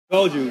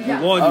Told you, we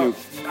warned you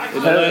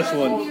in the last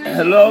one.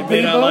 Hello, you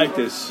may people, not like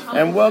this.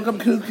 and welcome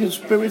to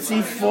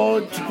Conspiracy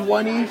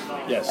 420,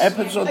 Yes.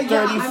 episode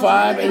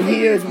 35. And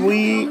here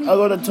we are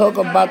going to talk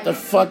about the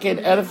fucking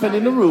elephant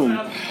in the room.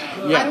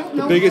 Yeah,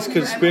 the biggest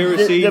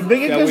conspiracy The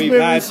biggest that we've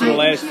had for the conspiracy.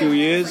 last few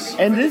years.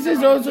 And this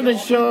is also the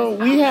show.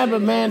 We have a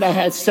man that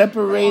had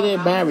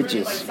separated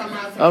marriages,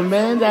 a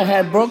man that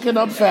had broken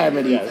up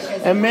families,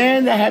 Yes. a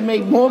man that had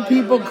made more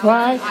people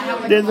cry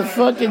than the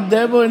fucking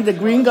devil and the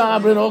Green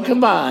Goblin all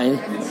combined.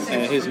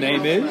 And his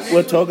name is?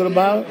 We're talking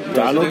about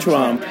Donald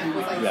President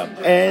Trump. Yeah.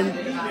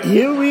 And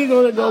here we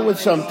gonna go with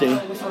something,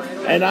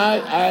 and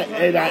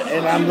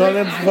I'm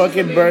gonna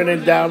fucking burn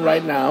it down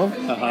right now.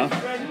 Uh-huh.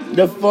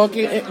 The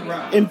fucking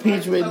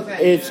impeachment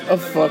is a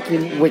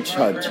fucking witch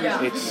hunt,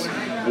 It's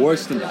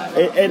worse than that.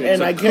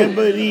 and I can't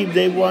believe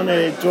they want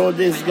to throw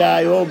this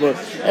guy over.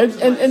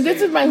 And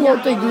this is my whole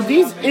thing. Do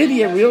these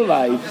idiots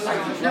realize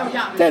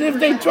that if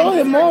they throw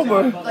him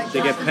over,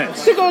 They get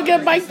Pence. they're gonna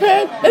get Mike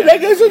Pence, and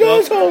that guy's an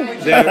asshole.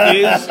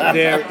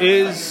 There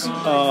is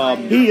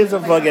He is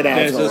a fucking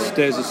asshole.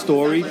 there's a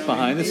story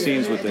behind the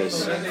scenes with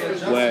this,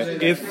 where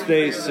if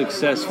they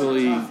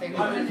successfully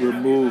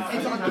remove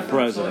the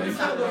president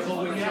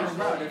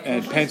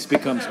and Pence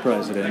becomes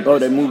president, Oh,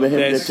 they're moving him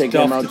to there's take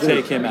stuff him out to too.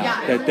 take him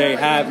out. That they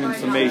have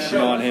information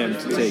on him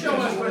to take him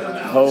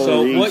out. Holy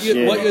So what shit.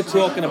 you're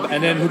talking about,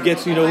 and then who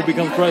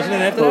becomes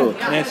president after Who?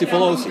 that? Nancy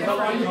Pelosi.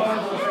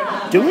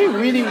 Do we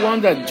really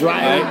want to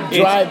drive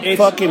It's-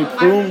 fucking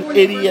prune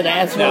idiot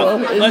asshole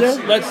Now in there?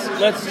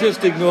 let's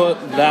just ignore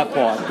that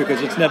part because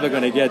it's never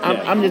going to get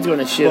there. I'm just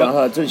gonna shit on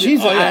her too.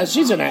 She's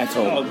she's an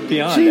asshole. Oh,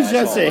 beyond She's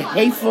asshole. just a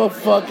hateful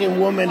fucking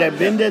woman that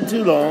been there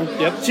too long.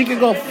 Yep. She can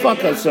go fuck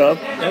herself.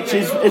 Yep.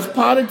 It's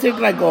politics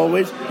like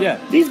always. Yeah.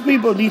 These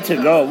people need to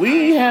go.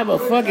 We have a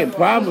fucking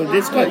problem with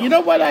this country. You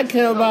know what I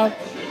care about?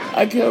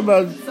 I care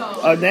about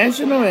our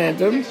national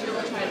anthem.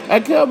 I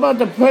care about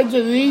the Pledge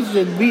of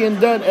Allegiance being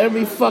done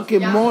every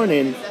fucking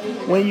morning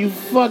when you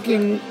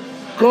fucking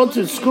go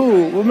to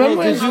school. Remember,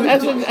 Well,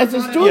 'cause as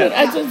a student,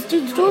 Yeah. I used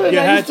to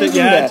do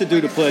You had that. to do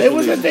the Pledge It of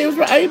was a Allegiance.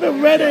 thing. I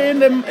even read it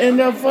in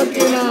the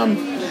fucking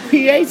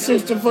PA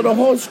system for the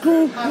whole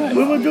school.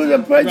 We would do the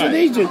Pledge of Right.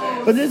 Allegiance.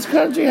 But this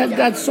country has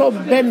got so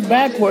bent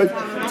backwards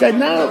that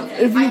now,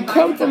 if you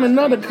come from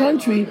another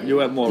country, You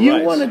have more you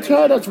rights. want to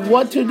tell us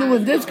what to do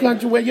in this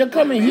country when you're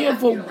coming here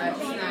for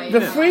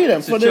the freedom,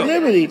 It's a for the joke.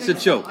 liberty. It's a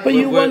joke. But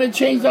you We're- want to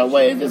change our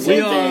way. It's the We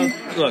same are, thing.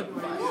 look,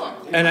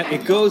 and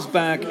it goes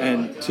back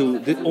and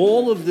to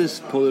all of this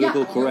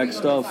political correct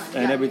stuff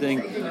and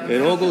everything. It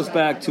all goes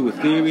back to a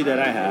theory that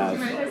I have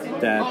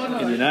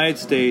that in the United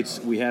States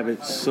we have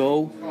it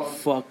so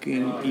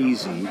fucking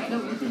easy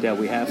that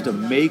we have to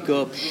make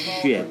up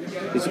shit.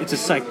 It's a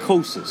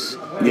psychosis.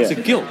 It's Yeah.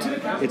 a guilt.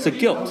 It's a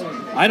guilt.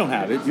 I don't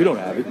have it. You don't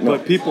have it.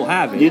 But people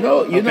have it. You know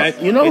okay?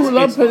 who It's-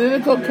 loves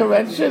political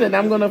correction, and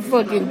I'm gonna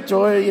fucking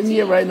throw it in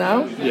here right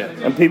now. Yeah.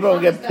 And people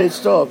don't get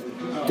pissed off.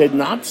 The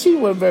Nazis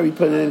were very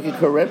politically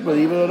correct,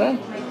 believe it or not.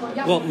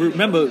 Well,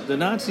 remember the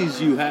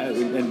Nazis you had,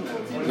 and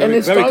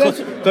it started-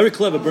 very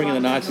clever bringing the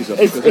Nazis up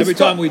It's- because it every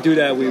sta- time we do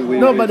that, we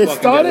No, we but it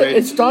fucking started- get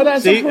raided. it started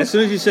as See, a pro- as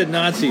soon as you said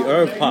Nazi,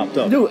 Irv popped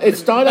up. Dude, it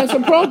started as a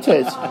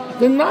protest.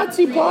 The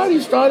Nazi party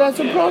started as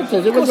a protest.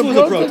 It Of course, was it was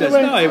a protest.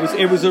 against- No,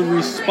 it was a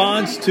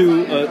response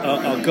to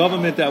a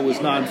government that was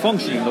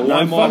non-functioning, the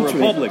Weimar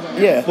Non-functioning. Republic.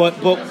 Yeah. But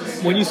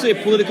when you say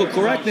political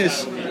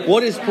correctness,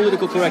 what is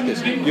political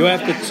correctness? You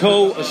have to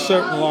toe a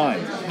certain line.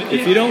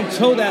 If you don't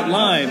toe that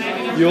line,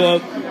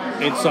 you're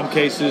in some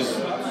cases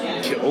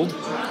killed.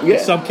 Yeah. In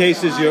some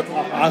cases, you're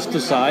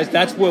ostracized.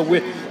 That's where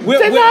we're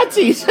The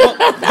Nazis. Well,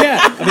 yeah,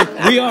 I mean,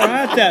 we are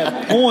at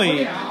that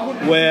point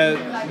where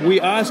we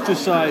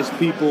ostracize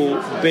people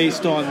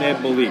based on their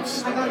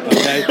beliefs.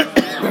 Okay,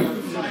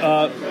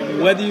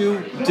 whether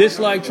you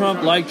dislike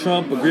Trump, like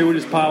Trump, agree with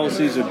his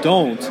policies, or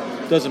don't,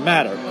 doesn't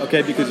matter.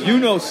 Okay, because you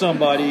know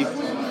somebody,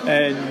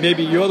 and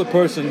maybe you're the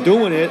person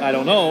doing it. I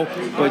don't know,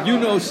 but you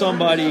know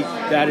somebody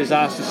that is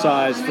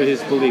ostracized for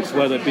his beliefs,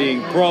 whether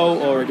being pro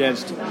or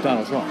against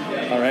Donald Trump.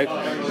 All right,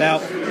 now.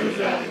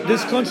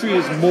 This country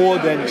is more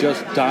than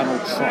just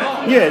Donald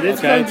Trump. Yeah, this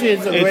country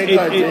is a great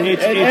country. And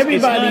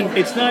everybody...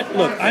 It's not.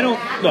 Look, I don't.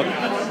 Look,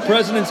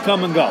 presidents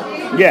come and go.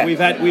 Yeah. We've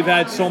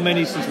had so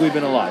many since we've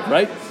been alive,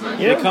 right?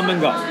 Yeah. They come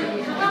and go.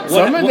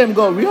 Some of them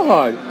go real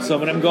hard.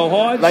 Some of them go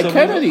hard. Like some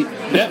of them- Kennedy.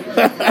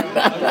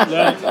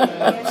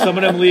 Yeah. Some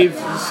of them leave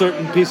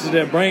certain pieces of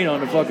their brain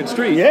on the fucking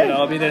street. Yeah. You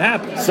know, I mean, it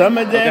happens. Some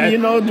of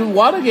them, Okay. do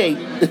Watergate.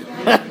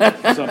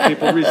 Some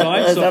people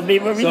resign. Some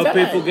people resign. Some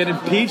people get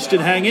impeached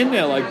and hang in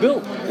there, like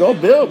Bill. Oh,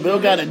 Bill. Bill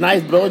got a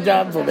nice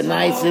blowjob from a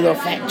nice little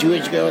fat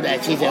Jewish girl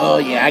that she said, "Oh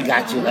yeah, I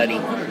got you, honey."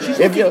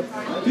 If you,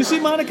 You see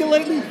Monica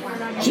lately?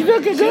 she's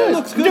looking She good.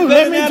 looks good. Dude,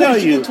 better let me now tell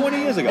than she you. did 20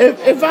 years ago.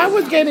 If I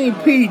was getting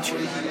impeached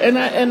and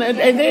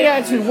they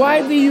asked me,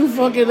 why do you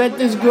fucking let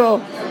this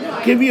girl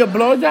give you a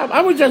blowjob?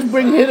 I would just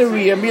bring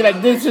Hillary and be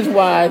like, this is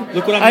why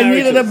Look what I'm I married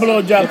needed to. a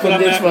blowjob Look from what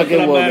this I'm ma- fucking look what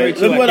I'm woman. married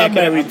to. Look I what I'm can't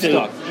get- married I'm to.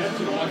 stuck.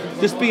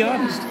 Just be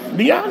honest.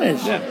 Be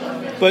honest. Yeah.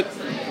 But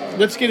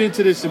let's get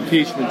into this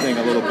impeachment thing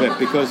a little bit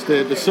because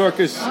the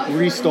circus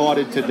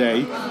restarted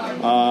today.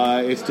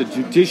 It's the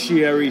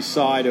judiciary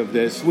side of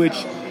this,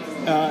 which,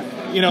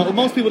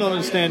 most people don't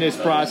understand this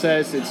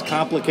process. It's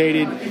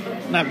complicated.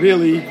 Not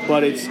really,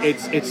 but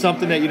it's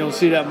something that you don't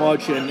see that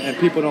much, and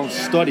people don't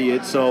study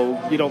it, so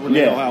you don't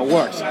really know how it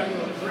works.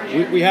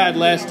 We had the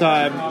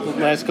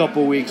last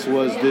couple of weeks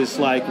was this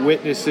like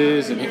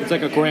witnesses, and it's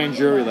like a grand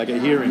jury, like a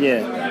hearing.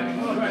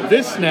 Yeah.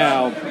 This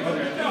now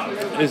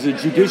is a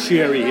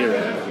judiciary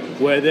hearing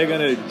where they're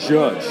going to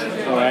judge,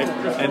 all right?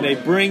 And they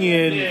bring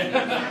in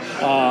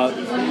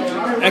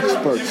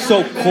experts,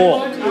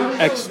 so-called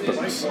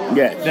experts.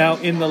 Yes. Now,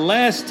 in the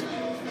last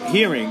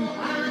hearing,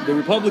 the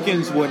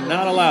Republicans were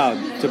not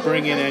allowed to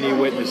bring in any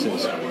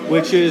witnesses,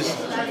 which is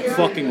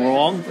fucking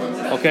wrong,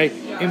 okay?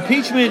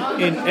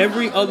 Impeachment in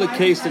every other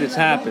case that it's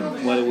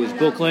happened, whether it was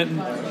Bill Clinton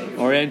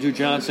or Andrew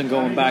Johnson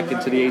going back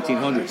into the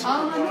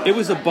 1800s, it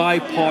was a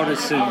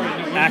bipartisan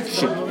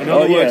action. In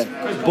other words,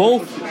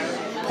 both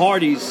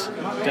parties,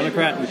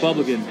 Democrat and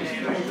Republican,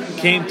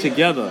 came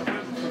together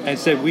and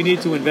said, we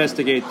need to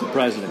investigate the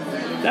president.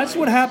 That's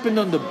what happened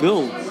on the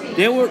bill.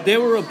 There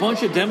were a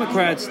bunch of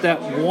Democrats that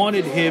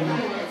wanted him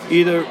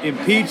either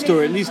impeached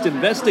or at least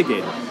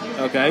investigated,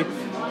 okay?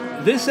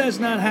 This has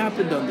not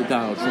happened under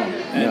Donald Trump,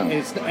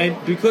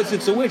 and because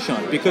it's a witch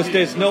hunt, because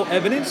there's no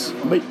evidence.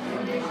 But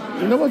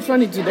you know what's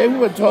funny? Today we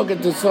were talking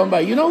to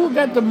somebody. You know who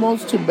got the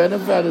most to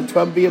benefit out of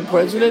Trump being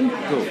president?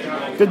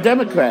 Who? The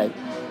Democrat.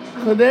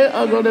 Because they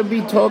are going to be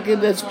talking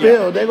this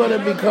bill. Yeah. They're going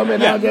to be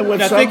coming out there with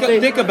now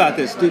something. Think about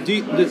this.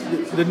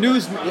 The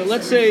news.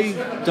 Let's say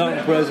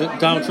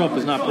Donald Trump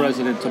is not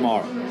president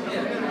tomorrow.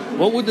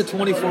 What would the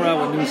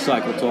 24-hour news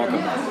cycle talk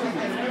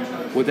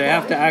about? Would they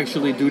have to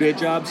actually do their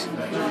jobs?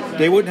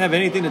 They wouldn't have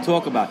anything to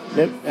talk about.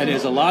 Yep. And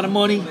there's a lot of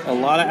money, a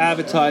lot of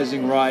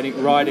advertising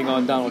riding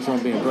on Donald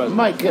Trump being president.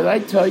 Mike, can I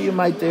tell you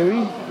my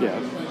theory? Yeah.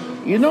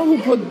 You know who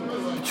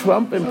put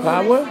Trump in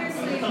power?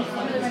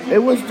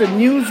 It was the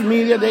news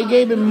media. They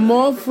gave him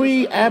more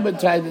free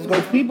advertising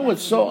because people were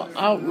so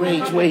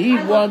outraged when he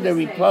won the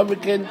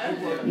Republican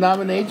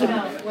nomination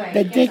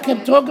that they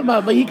kept talking about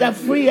it, but he got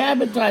free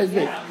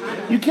advertisement.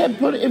 You can't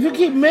put it, if you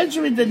keep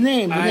mentioning the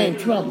name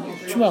Trump.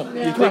 You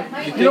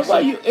know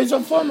what? It's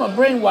a form of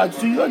brainwash.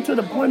 So you go to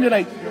the point that,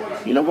 like,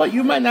 you know what?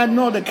 You might not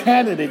know the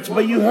candidates,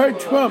 but you heard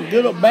Trump,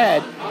 good or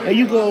bad, and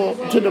you go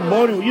to the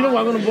voting. You know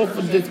what? I'm going to vote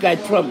for this guy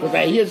Trump because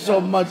I hear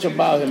so much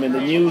about him in the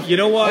news. You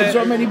know what? And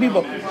so many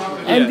people.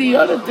 And the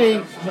other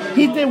thing,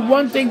 he did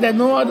one thing that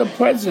no other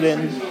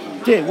president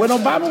did. When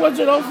Obama was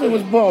in office, it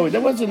was boring.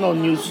 There wasn't no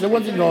news. There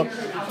wasn't no.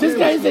 This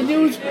guy is the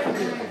news.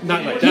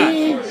 Not like that.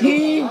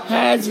 He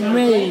has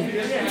made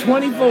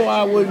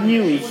 24-hour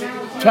news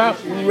top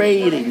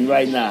rating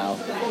right now.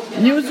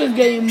 News is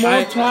getting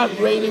more top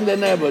rating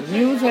than ever.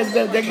 News has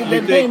they're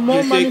paying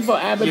more money for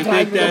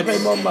advertising. They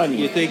pay more money.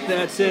 You think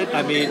that's it?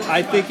 I mean,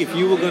 I think if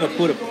you were going to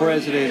put a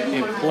president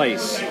in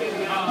place,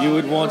 you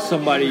would want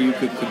somebody you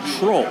could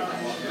control.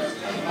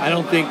 I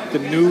don't think the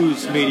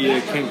news media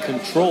can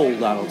control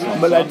Donald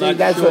Trump. But I think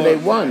that's what they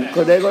want,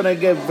 because they're going to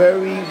get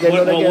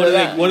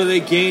what are they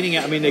gaining?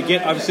 I mean, they're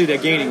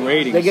gaining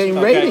ratings. They're getting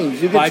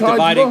ratings. You by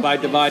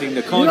dividing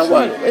the country. You know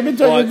what? Let me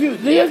tell you,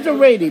 here's the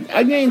rating.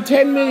 I gained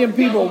 10 million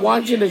people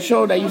watching the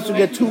show that used to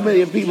get 2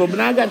 million people, but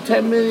now I got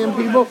 10 million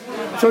people.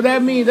 So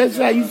that means that's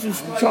why I used to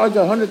charge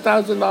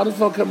 $100,000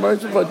 for a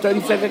commercial, for a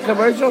 30-second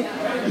commercial.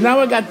 Now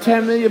I got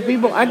 10 million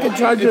people. I can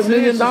charge $1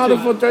 million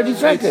for 30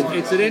 seconds.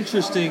 It's an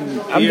interesting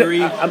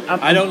theory.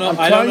 I don't know. I'm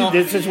telling you,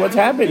 this is what's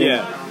happening.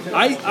 Yeah.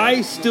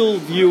 I still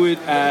view it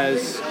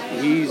as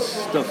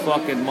he's the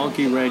fucking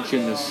monkey wrench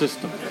in the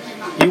system.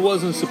 He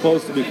wasn't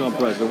supposed to become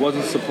president. It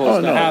wasn't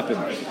supposed to happen.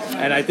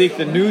 And I think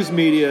the news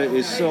media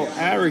is so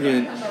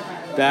arrogant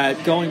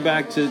that going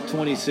back to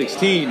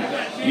 2016,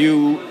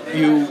 you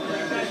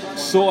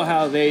saw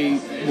how they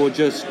were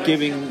just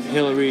giving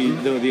Hillary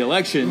the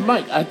election.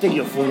 Mike, I think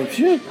you're full of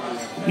shit.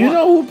 You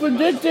know who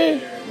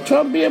predicted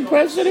Trump being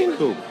president?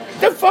 Who?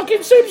 The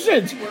fucking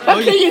Simpsons.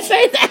 How can you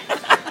say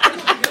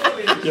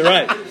that? You're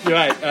right.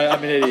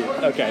 I'm an idiot.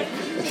 Okay.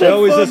 She'd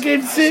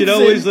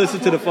always listen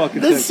to the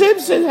fucking The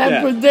Simpsons. Simpsons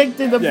have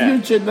predicted the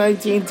future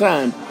 19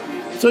 times.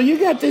 So you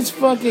got this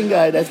fucking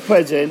guy that's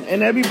president,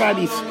 and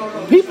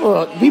people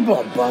are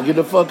bugging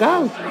the fuck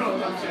out.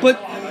 But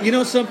you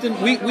know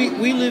something? We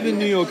live in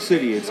New York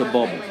City. It's a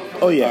bubble.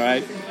 Oh, yeah. All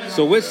right?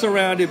 So we're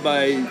surrounded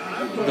by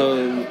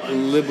the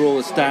liberal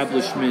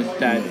establishment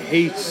that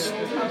hates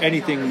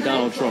anything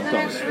Donald Trump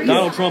does. Yeah.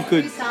 Donald Trump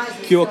could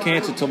cure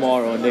cancer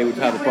tomorrow and they would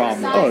have a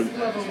problem with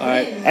it. All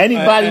right?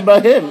 Anybody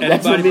but him.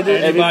 That's what we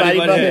did. Everybody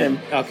but him.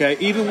 Okay.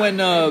 Even when,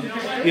 I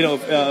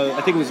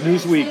think it was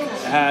Newsweek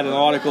had an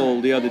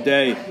article the other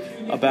day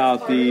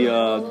about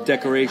the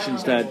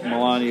decorations that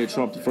Melania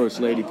Trump, the First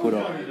Lady, put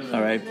up.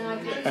 All right?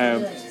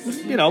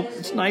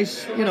 It's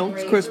nice.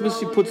 It's Christmas.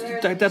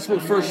 That's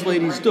what First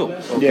Ladies do.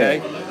 Okay?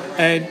 Yeah.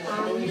 And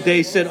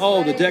they said,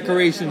 the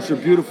decorations are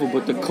beautiful,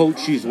 but the coat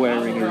she's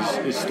wearing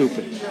is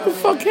stupid. Who the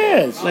fuck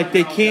cares? Like,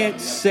 they can't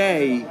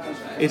say,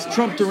 it's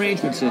Trump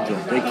derangement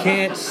syndrome. They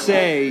can't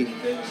say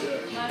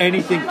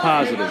anything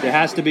positive. There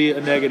has to be a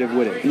negative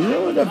with it. You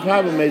know what the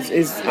problem is?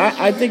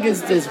 I think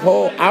it's this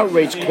whole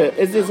outrage.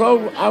 It's this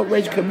whole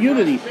outrage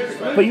community.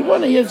 But you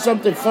want to hear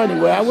something funny?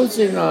 Where I was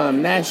in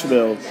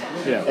Nashville,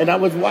 and I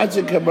was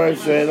watching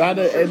commercial,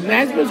 and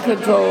Nashville's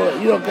control.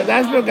 You know, 'cause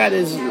Nashville got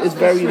is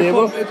very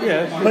liberal,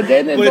 but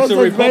then it's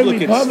also very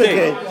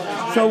Republican.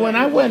 So when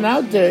I went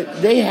out there,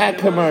 they had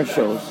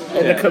commercials,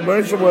 and the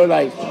commercial were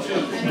like,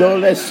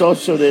 "Don't let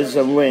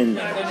socialism win."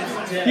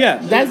 Yeah,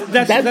 that's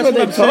what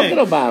they're talking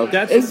about.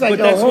 It's like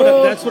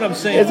that's what I'm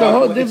saying. It's a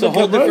whole different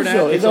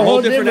commercial. It's a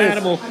whole different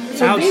animal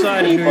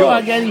outside of New York. People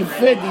are getting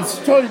fed these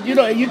stories. You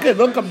know, you can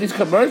look up this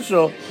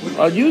commercial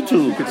on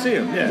YouTube. You can see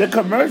them. Yeah, the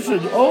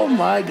commercials. Oh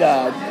my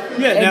God.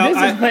 Yeah, and now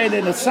this is played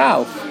in the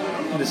South.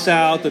 In the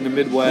South and the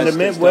Midwest,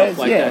 and stuff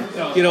like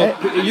that. You know,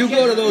 you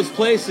go to those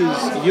places,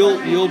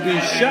 you'll be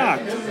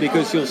shocked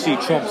because you'll see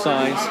Trump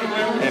signs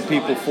and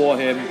people for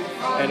him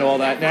and all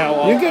that.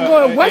 Now you can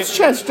go to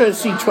Westchester and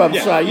see Trump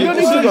signs. You don't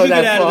need to go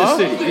that far. Out of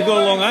the city. You go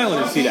to Long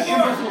Island and see that.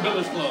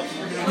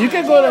 You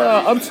can go to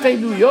upstate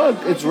New York.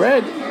 It's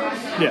red.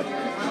 Yeah.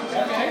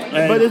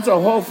 But it's a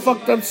whole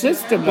fucked up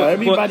system.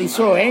 Everybody's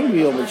so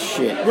angry over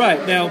shit. Right.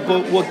 Now,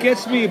 but what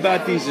gets me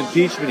about these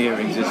impeachment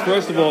hearings is,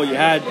 first of all, you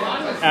had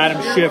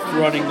Adam Schiff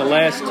running the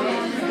last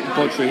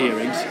bunch of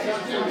hearings,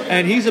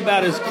 and he's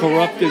about as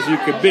corrupt as you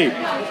could be.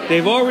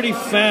 They've already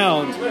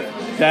found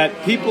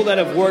that people that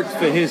have worked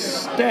for his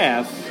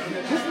staff,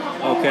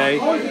 okay,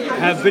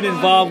 have been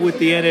involved with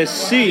the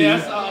NSC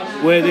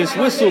where this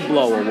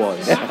whistleblower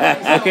was.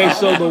 Okay,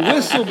 so the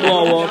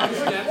whistleblower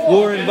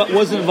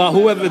was involved,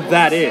 whoever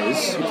that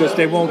is, because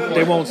they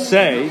won't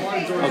say.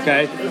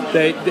 Okay,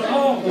 they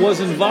was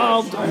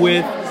involved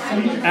with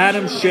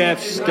Adam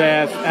Schiff's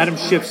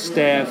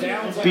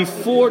staff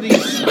before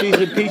these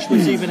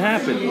impeachments even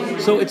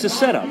happened. So it's a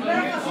setup.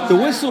 The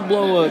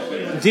whistleblower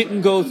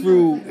didn't go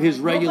through his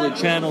regular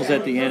channels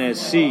at the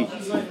NSC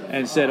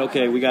and said,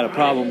 "Okay, we got a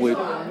problem with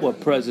what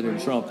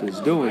President Trump is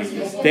doing."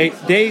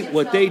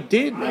 What they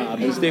did, Rob,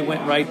 is they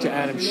went right to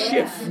Adam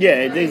Schiff.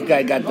 Yeah, this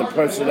guy got the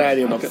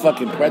personality of a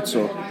fucking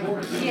pretzel.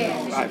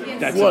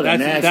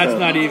 That's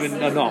not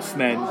even enough,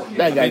 man.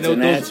 That guy's an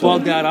those asshole.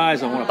 bugged-out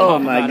eyes, I want to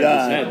pop him out of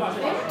his head.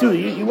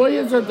 Dude, you want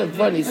to hear something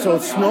funny? So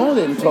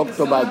Snowden talked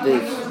about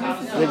this.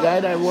 The guy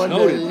that won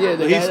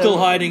he's still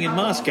hiding in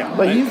Moscow.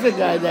 But right? he's the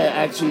guy that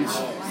actually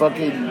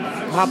fucking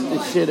popped the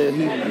shit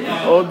and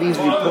all these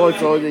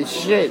reports, all this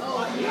shit.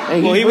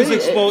 And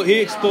he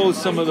exposed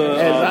some of the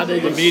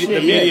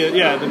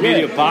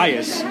media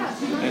bias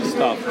and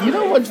stuff. You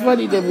know what's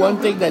funny? The one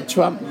thing that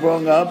Trump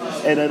brought up,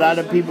 and a lot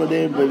of people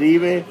didn't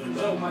believe it,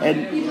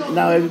 and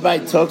now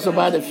everybody talks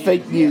about it,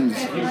 fake news.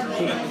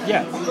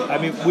 Yeah, I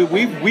mean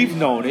we've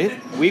known it.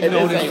 We've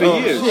known it for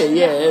years. Shit,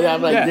 yeah, and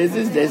I'm like,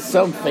 there's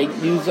some fake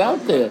news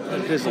out there.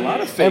 There's a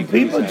lot of fake news.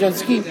 And people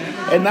just keep.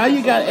 And now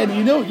you got. And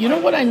you know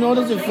what I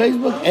noticed on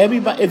Facebook?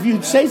 Everybody, if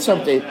you say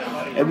something,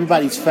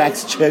 everybody's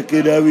fact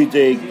checking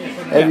everything.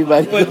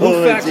 Everybody. But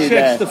who fact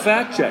checks the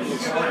fact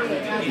checkers?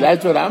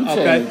 That's what I'm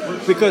saying. Okay,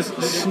 because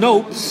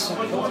Snopes,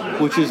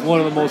 which is one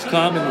of the most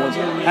common ones,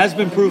 has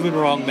been proven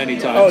wrong many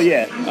times. Oh,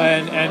 yeah.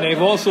 And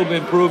they've also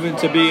been proven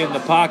to be in the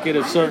pocket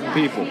of certain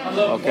people,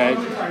 okay?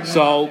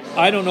 So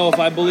I don't know if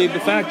I believe the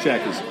fact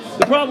checkers.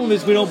 The problem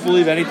is we don't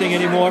believe anything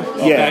anymore,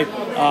 okay?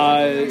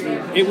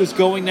 Yeah. It was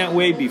going that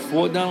way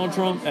before Donald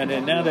Trump, and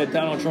then now that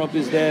Donald Trump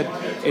is dead,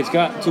 it's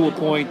gotten to a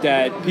point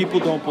that people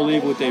don't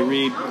believe what they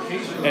read.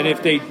 And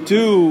if they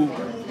do,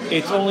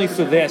 it's only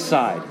for their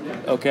side,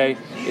 okay?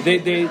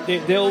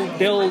 They'll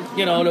they'll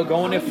go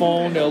on their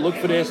phone, they'll look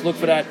for this, look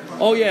for that.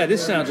 Oh yeah,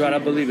 this sounds right, I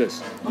believe this.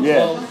 Yeah.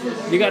 Well,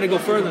 you got to go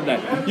further than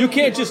that. You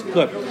can't just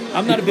look.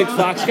 I'm not a big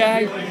Fox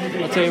guy.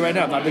 I'll tell you right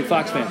now, I'm not a big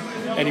Fox fan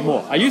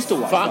anymore. I used to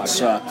watch Fox.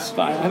 Sucks.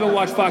 I haven't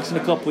watched Fox in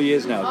a couple of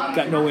years now.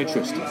 Got no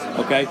interest.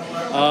 Okay.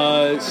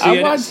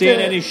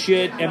 CNN is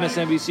shit.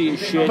 MSNBC is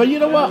shit. But you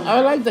know what?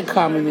 I like the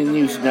Communist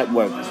News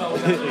Network.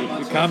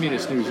 The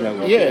Communist News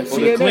Network. Yeah, or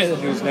the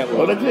Clinton News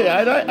Network.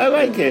 I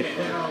like it.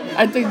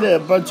 I think they're a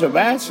bunch of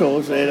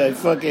assholes and I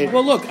fucking...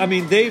 Well, look, I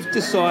mean, they've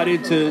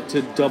decided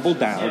to double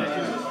down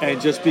and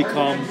just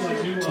become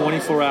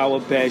 24-hour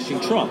bashing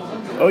Trump.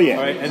 Oh, yeah.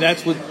 All right? And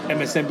that's what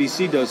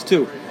MSNBC does,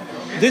 too.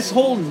 This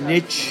whole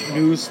niche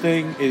news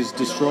thing is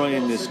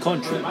destroying this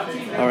country,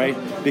 all right?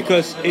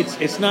 Because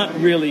it's not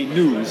really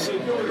news.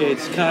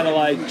 It's kind of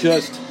like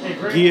just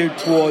geared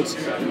towards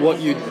what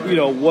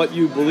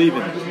you believe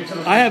in.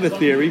 I have a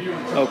theory,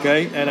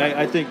 okay, and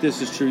I think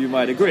this is true. You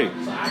might agree.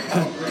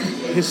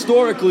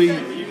 Historically,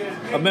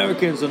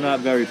 Americans are not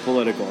very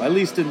political, at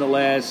least in the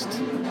last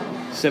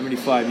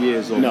 75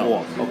 years or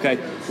more, okay?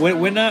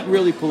 We're not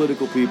really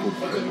political people.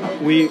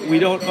 We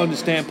don't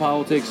understand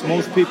politics.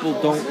 Most people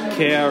don't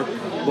care.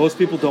 Most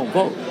people don't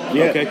vote,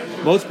 okay?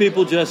 Most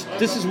people this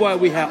is why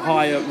we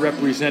hire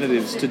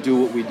representatives to do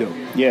what we do.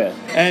 Yeah.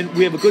 And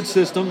we have a good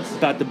system,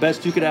 about the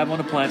best you could have on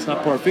the planet. It's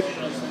not perfect,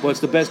 but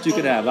it's the best you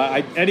could have.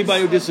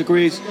 Anybody who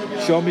disagrees,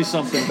 show me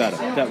something better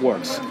that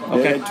works,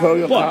 okay?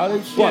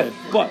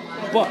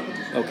 But,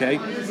 okay?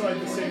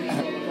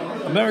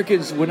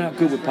 Americans, we're not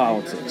good with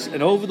politics.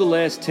 And over the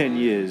last 10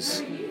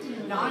 years,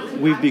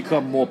 we've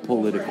become more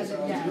political.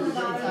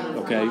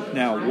 Okay,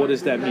 now what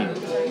does that mean?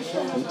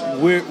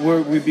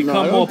 We become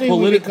No, I don't more think we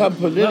political. become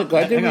political.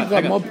 I think we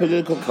become more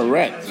political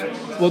correct.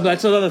 Well,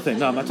 that's another thing.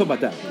 No, I'm not talking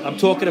about that. I'm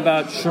talking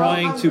about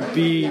trying to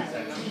be.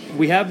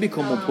 We have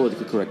become more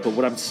politically correct, but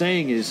what I'm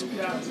saying is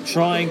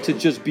trying to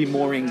just be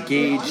more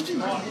engaged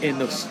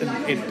in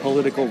in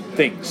political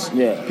things.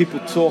 Yeah. People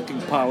talking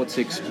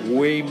politics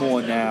way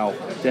more now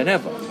than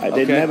ever.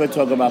 They never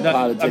talk about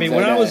politics. I mean,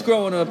 like when I was that.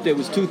 growing up, there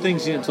was two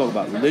things you didn't talk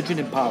about: religion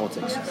and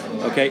politics.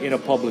 Okay, in a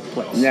public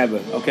place. Never.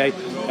 Okay.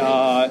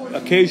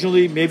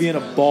 Occasionally, maybe in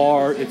a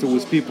bar, if it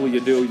was people you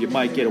knew, you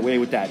might get away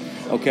with that.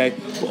 Okay.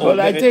 Well,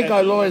 I think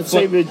our Lord and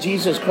Savior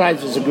Jesus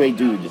Christ is a great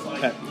dude.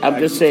 I'm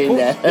just saying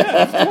that.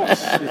 Yeah, of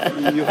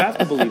course. You have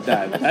to believe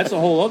that. That's a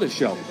whole other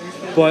show.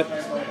 But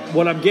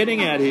what I'm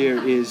getting at here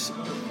is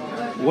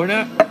we're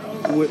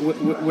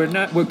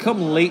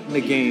come late in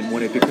the game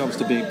when it comes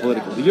to being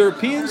political. The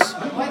Europeans,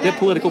 they're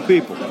political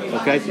people.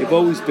 Okay, they've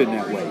always been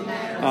that way.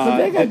 But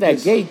they got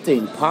that gay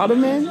thing,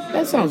 Parliament.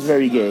 That sounds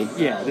very gay.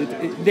 Yeah,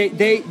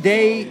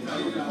 they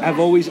have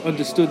always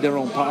understood their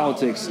own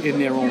politics in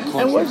their own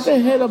countries. And what's the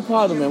head of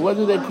Parliament? What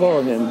do they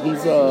call him?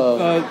 He's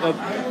a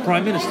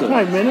prime minister.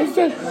 Prime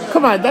Minister?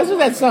 Come on, doesn't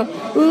that sound?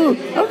 Ooh,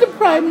 I'm the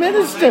Prime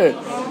Minister.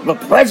 But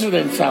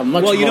President sounds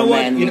much more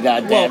manly.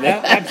 Goddamn it!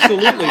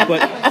 Absolutely,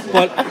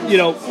 but you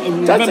know,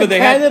 remember they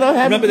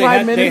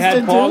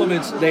had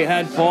parliaments. They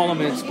had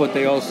parliaments, but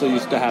they also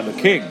used to have a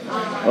king.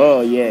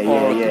 Oh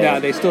yeah. Now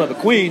they still have a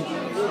queen.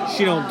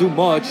 She don't do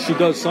much. She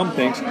does some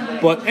things,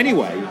 but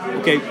anyway,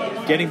 okay.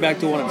 Getting back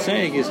to what I'm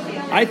saying is,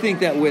 I think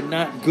that we're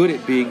not good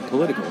at being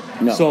political.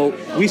 No. So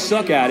we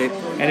suck at it,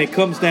 and it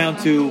comes down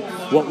to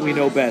what we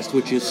know best,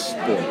 which is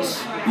sports.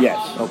 Yes.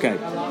 Okay.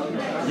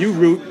 You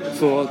root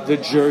for the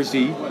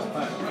jersey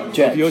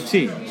Jets. of your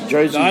team.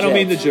 Jersey no, I don't Jets.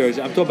 mean the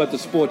jersey. I'm talking about the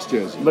sports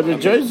jersey. But the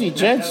Jersey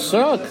Jets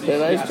suck,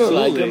 and I still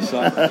like them.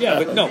 Yeah,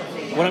 but no.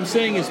 What I'm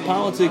saying is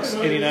politics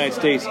in the United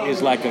States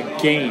is like a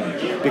game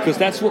because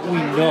that's what we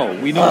know.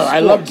 We know.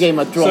 I love Game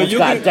of Thrones. So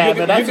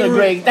goddammit,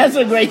 that's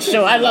a great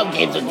show. I love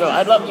Game of Thrones.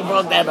 I love you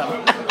brought that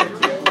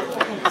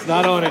up. It's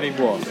not on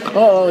anymore.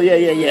 Oh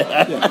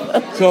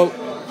yeah. So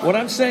what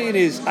I'm saying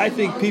is, I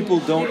think people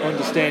don't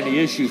understand the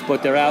issues,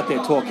 but they're out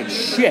there talking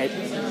shit.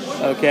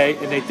 Okay,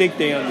 and they think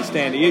they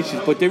understand the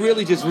issues, but they're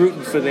really just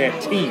rooting for their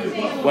team,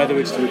 whether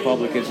it's the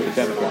Republicans or the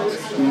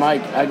Democrats.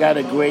 Mike, I got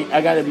a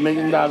 $1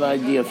 million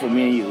idea for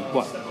me and you.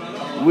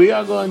 What? We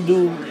are going to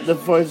do the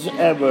first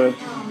ever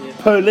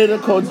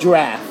political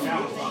draft.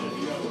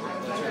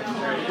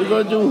 We're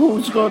going to do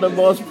who scored the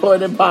most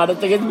point in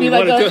politics. It'd be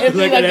like a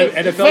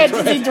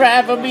fantasy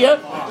draft. It'd be a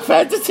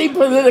fantasy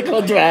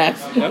political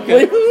draft.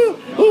 Okay.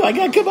 Ooh, I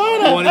got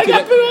Kamala. I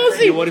got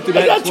Pelosi. You want to do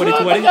that in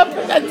 2020?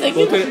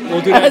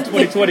 We'll do that in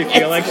 2020 for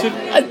the election.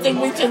 I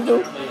think we should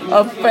do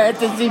a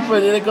fantasy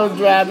political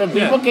draft, and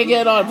people can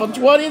get on for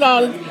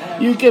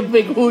 $20. You can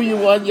pick who you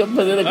want your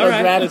political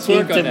draft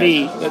team to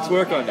be. Let's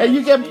work on that. And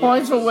you get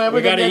points for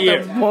wherever they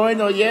get the point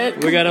or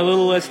yet. We got a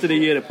little less than a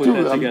year to put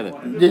that together.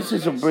 This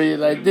is a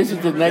brilliant. This is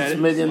the next $1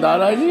 million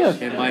idea.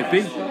 It might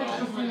be.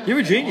 You're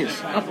a genius.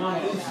 Come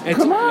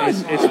on.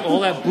 It's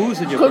all that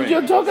booze in your brain. Because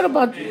you're talking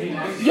about,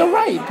 you're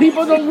right.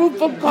 People don't root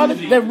for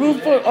politics. They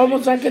root for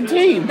almost like a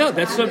team. No,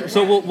 that's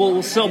so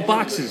we'll sell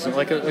boxes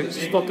like a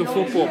fucking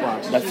football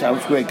box. That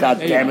sounds great. God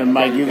damn it,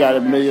 Mike. You got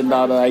 $1 million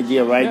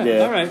idea right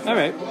there. All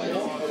right.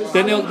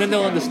 Then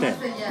they'll understand.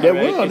 They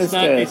will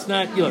understand. It's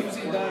not you know.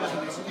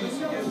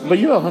 But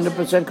you're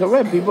 100%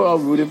 correct. People are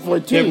rooting for a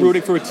team. They're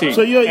rooting for a team.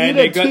 So you're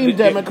either team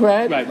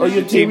Democrat or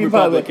you're team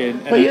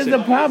Republican. But here's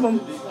the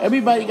problem.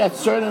 Everybody got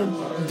certain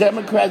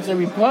Democrats and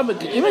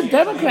Republicans. Even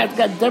Democrats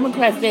got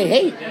Democrats they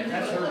hate.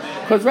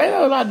 Because right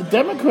now a lot of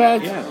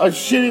Democrats are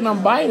shitting on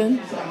Biden.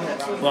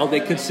 Well, they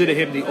consider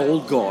him the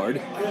old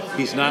guard.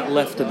 He's not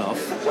left enough.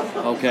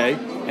 Okay?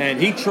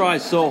 And he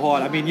tries so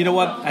hard. I mean, you know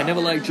what? I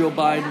never liked Joe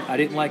Biden. I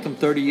didn't like him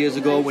 30 years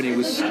ago when he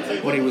was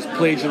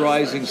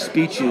plagiarizing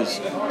speeches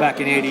back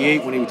in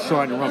 '88 when he was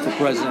trying to run for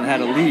president and had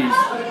to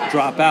leave,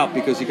 drop out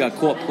because he got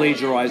caught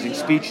plagiarizing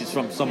speeches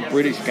from some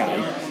British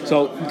guy.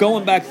 So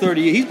going back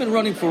 30 years, he's been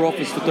running for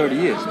office for 30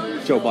 years,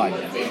 Joe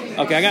Biden.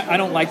 Okay, I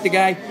don't like the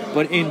guy,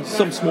 but in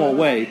some small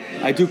way,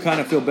 I do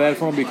kind of feel bad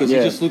for him because he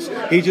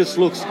just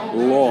looks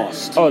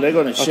lost. Oh, they're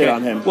going to shit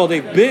on him. Well,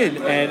 they've been,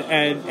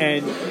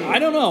 and I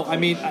don't know. I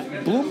mean,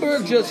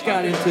 Bloomberg just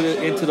got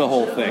into the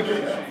whole thing.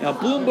 Now,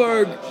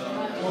 Bloomberg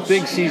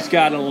thinks he's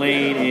got a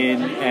lane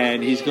in,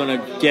 and he's going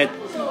to get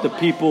the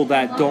people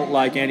that don't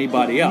like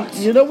anybody else.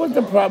 You know what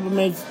the problem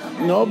is?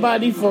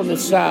 Nobody from the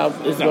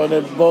South is going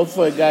to vote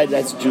for a guy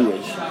that's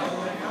Jewish.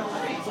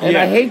 And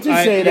I hate to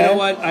say that.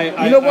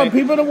 You know what?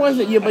 People don't want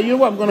to say, but you know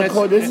what? I'm going to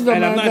call this is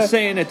America. And I'm not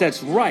saying that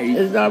that's right.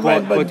 It's not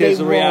right, but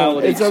there's a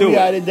reality It's a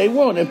reality. They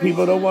won't, and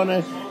people don't want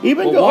to.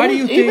 Even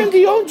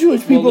the old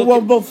Jewish people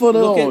won't vote for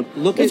their own.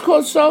 It's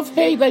called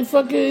self-hate, like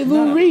fucking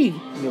Lou Reed.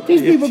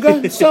 These people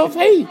got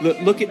self-hate.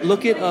 Look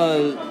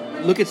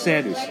at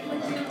Sanders.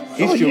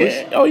 He's Jewish.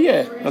 Yeah. Oh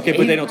yeah. Okay,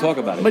 but they don't talk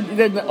about it. But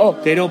then,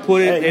 they don't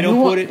put it. They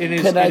don't put it in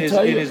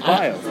his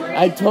bio.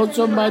 I told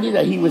somebody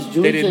that he was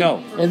Jewish. They didn't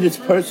know. And this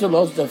person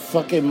lost their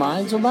fucking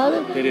minds about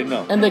it. They didn't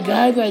know. And the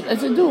guy's like, I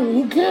said, dude,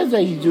 who cares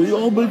that he's Jewish?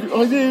 Oh, but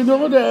I didn't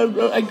know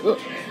that.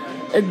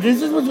 And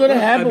this is what's going to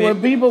happen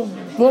when people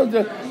put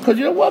the. Because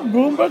you know what,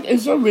 Bloomberg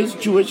is a rich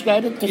Jewish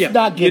guy that does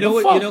not give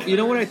a fuck. You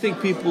know what I think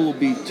people will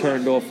be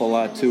turned off a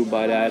lot too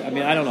by that. I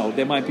mean, I don't know.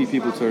 There might be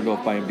people turned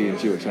off by him being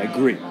Jewish. I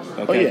agree.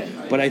 Okay. Oh, yeah.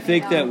 But I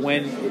think that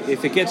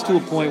if it gets to a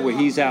point where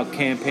he's out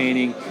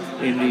campaigning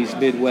in these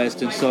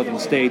Midwest and Southern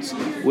states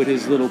with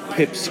his little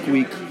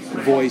pipsqueak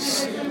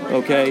voice,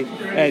 okay,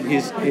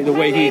 and the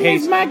way he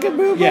hates,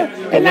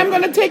 and I'm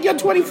gonna take your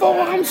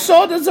 24-ounce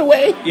sodas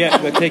away. Yeah,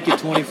 I'm gonna take your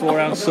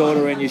 24-ounce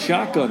soda and your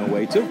shotgun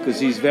away too, because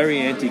he's very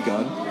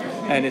anti-gun,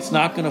 and it's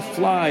not gonna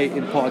fly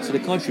in parts of the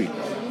country.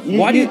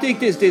 Why do you think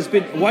there's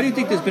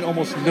been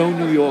almost no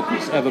New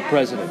Yorkers ever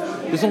president?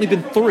 There's only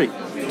been 3.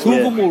 2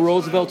 of them were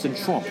Roosevelt's and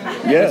Trump.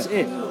 Yeah.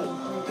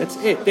 That's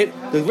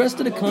it. The rest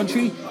of the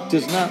country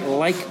does not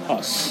like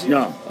us.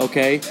 No.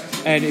 Okay?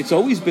 And it's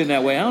always been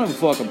that way. I don't have a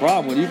fucking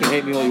problem with it. You can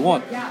hate me all you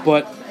want.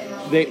 But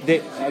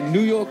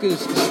New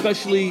Yorkers,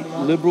 especially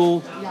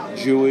liberal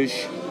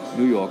Jewish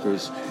New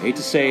Yorkers, I hate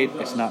to say it,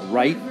 it's not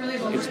right.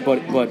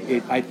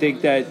 I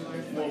think that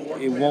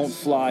it won't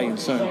fly in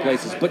certain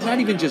places. But not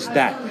even just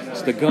that.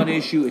 It's the gun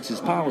issue. It's his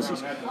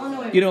policies.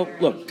 You know,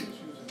 look,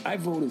 I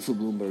voted for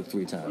Bloomberg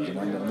 3 times, and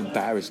I'm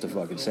embarrassed to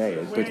fucking say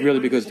it, but really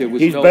because there was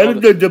He's better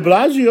than De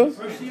Blasio.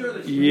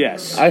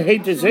 Yes. I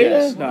hate to say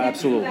that. No,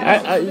 absolutely.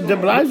 De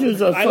Blasio's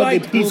a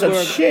fucking piece of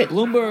shit.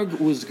 Bloomberg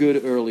was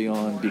good early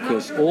on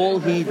because all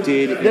he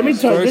did in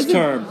his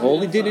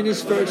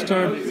first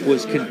term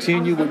was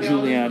continue what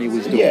Giuliani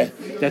was doing. Yeah.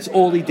 That's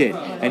all he did.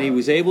 And he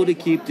was able to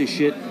keep the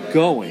shit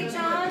going.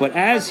 But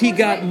as he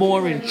got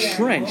more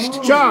entrenched,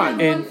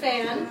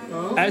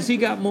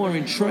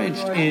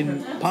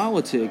 in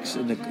politics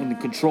and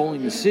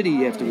controlling the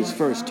city after his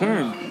first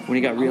term, when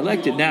he got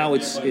reelected, now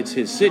it's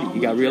his city. He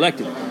got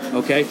reelected.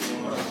 Okay,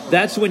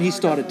 that's when he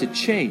started to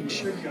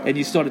change, and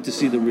you started to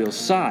see the real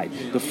side.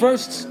 The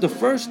first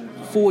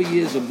 4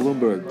 years of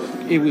Bloomberg,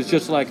 it was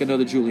just like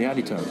another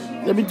Giuliani term.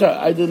 Let me tell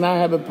you, I did not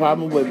have a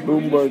problem with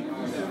Bloomberg.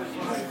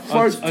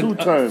 First 2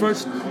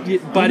 terms.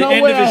 By the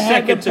end of his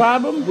second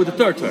term, with the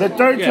third term. The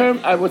third term,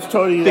 I was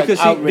totally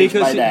outraged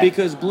by that.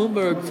 Because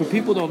Bloomberg, for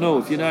people who don't know,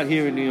 if you're not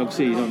here in New York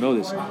City, you don't know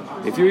this.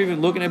 If you're even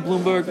looking at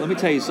Bloomberg, let me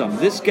tell you something.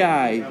 This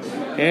guy,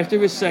 after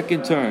his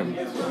second term,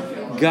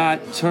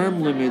 got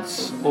term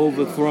limits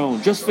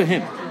overthrown just for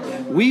him.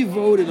 We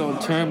voted on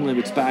term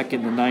limits back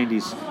in the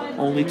 90s,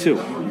 only 2.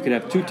 You could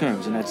have 2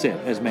 terms, and that's it,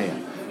 as mayor.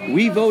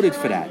 We voted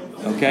for that.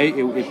 Okay,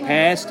 it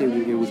passed.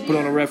 It was put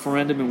on a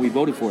referendum, and we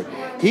voted for it.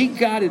 He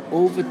got it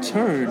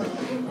overturned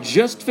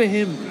just for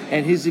him,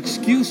 and his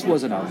excuse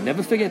was, and I'll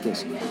never forget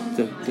this: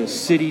 the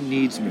city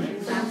needs me.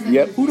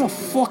 Yep. Who the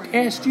fuck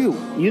asked you?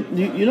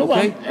 You know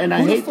what? And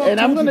I hate. And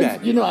I'm gonna.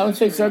 I would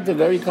say something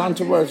very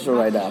controversial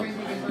right now.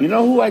 You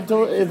know who I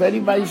thought if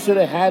anybody should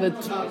have had a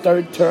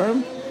third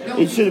term?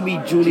 It should be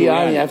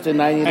Giuliani after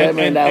 9/11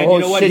 and that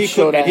whole shit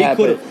show that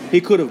happened. He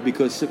could have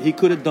because he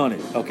could have done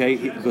it, okay?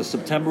 Because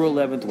September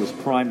 11th was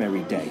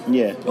primary day.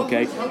 Yeah.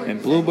 Okay? And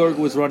Bloomberg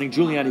was running.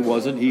 Giuliani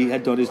wasn't. He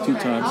had done his 2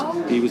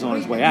 terms. He was on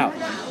his way out.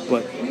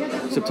 But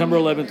September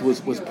 11th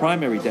was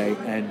primary day,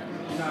 and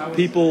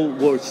people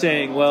were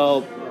saying,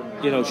 well,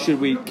 you know, should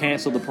we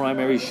cancel the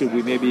primary? Should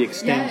we maybe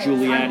extend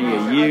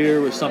Giuliani a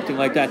year or something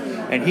like that?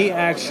 And he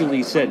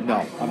actually said,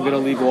 no, I'm going to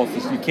leave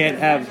office. You can't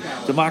have,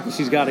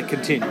 democracy's got to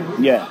continue.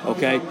 Yeah.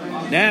 Okay?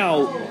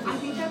 Now...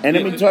 And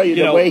let me tell you,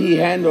 the way he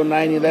handled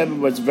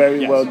 9/11 was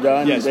very well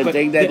done. Yes,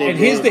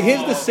 here's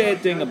the sad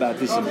thing about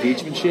this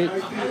impeachment shit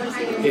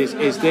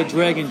is they're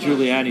dragging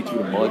Giuliani through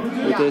the mud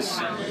with this,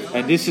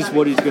 and this is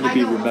what he's going to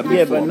be remembered for.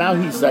 Yeah, but now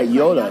he's like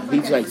Yoda.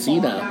 He's like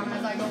Cena.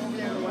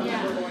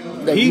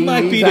 He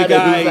might be the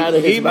guy.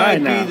 He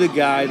might be the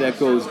guy that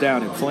goes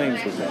down in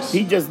flames with this.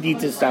 He just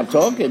needs to stop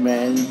talking,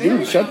 man.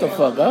 Dude, shut the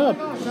fuck up.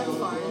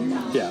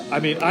 Yeah, I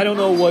mean, I don't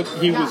know what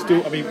he was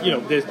doing. I mean, you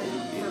know,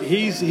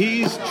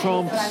 he's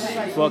Trump's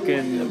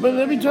fucking. But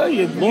let me tell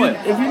you, if you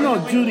know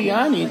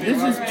Giuliani,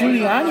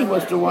 Giuliani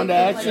was the one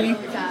that actually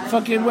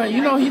fucking went.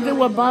 You know, he did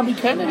what Bobby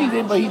Kennedy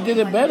did, but he did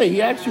it better.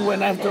 He actually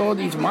went after all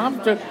these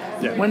mobsters.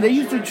 Yeah. When they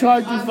used to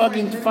charge you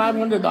fucking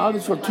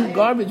 $500 for 2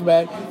 garbage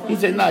bags, he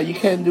said, "No, you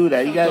can't do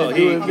that. You got to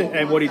do it."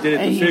 And what he did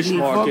at the fish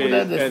market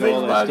and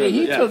all that stuff.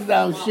 He took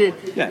down shit.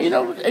 Yeah. You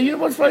know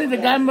what's funny? The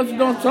guy must have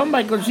known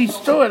somebody because he's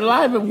still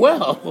alive and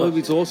well. Well, he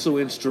was also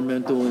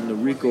instrumental in the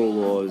RICO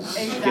laws,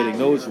 getting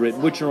those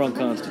written, which are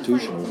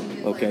unconstitutional.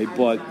 Okay,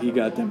 but he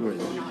got them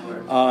written.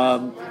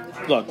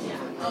 Look.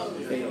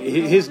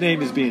 His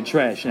name is being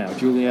trashed now.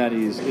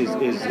 Giuliani is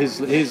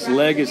his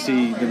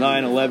legacy, the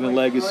 9/11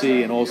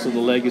 legacy, and also the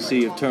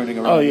legacy of turning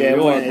around New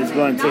York it's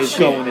going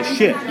to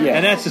shit. Yeah.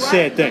 And that's a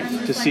sad thing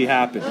to see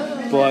happen.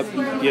 But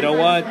you know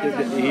what?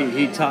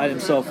 He tied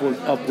himself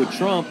up with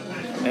Trump,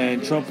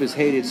 and Trump is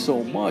hated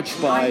so much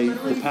by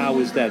the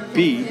powers that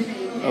be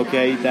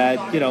okay,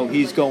 that,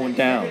 he's going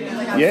down,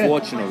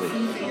 unfortunately.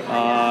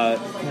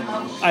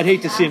 I'd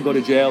hate to see him go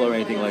to jail or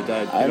anything like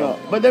that. I know.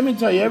 But let me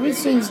tell you, ever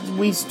since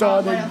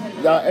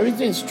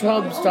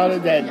Trump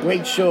started that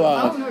great show,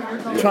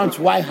 Trump's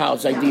White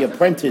House, like The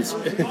Apprentice,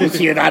 you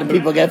see a lot of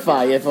people get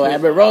fired. For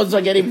Amber Rose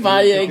are getting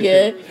fired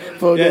again.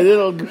 For the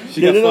little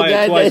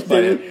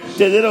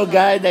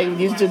guy that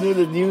used to do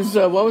the news.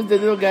 What was the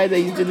little guy that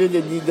used to do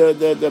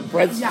the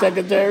press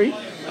secretary?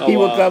 He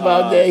would come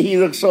out there. He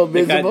looked so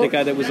miserable. The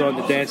guy that was on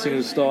the Dancing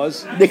with the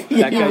Stars. That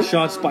guy,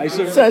 Sean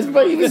Spicer.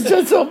 He was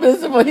just so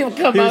miserable. He would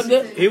come out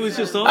there. He was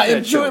just on I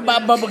am chewing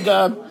my bubble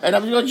gum, and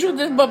I'm going to chew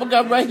this bubble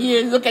gum right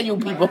here. Look at you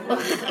people.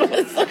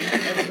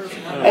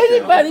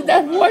 Anybody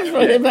that works for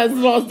him has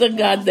lost their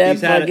goddamn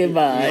fucking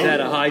mind. He's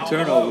had a high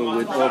turnover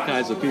with all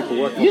kinds of people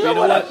working. You know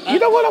what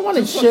I want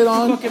to shit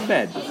on? Fucking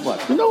bed.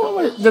 What? You know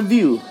what? The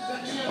View.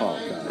 Oh,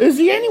 God. Is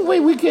there any way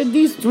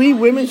these 3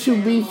 women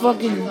should be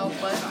fucking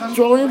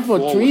throwing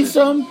for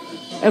threesome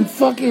and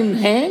fucking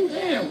hang?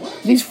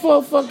 These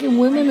 4 fucking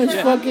women is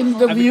fucking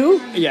The View?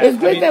 It's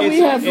great that we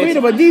have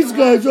freedom, but these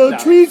guys are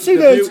treating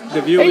us.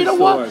 The View and you is know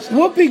the what? worst.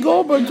 Whoopi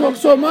Goldberg talks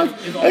so much,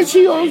 and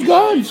she owns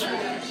guns.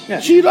 Yeah.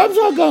 She loves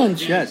her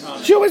guns. Yes.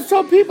 She always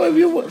tell people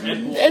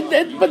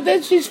but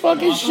then she's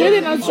fucking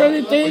shitting on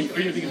certain things.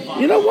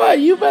 You know what?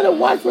 You better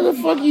watch what the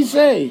fuck you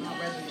say.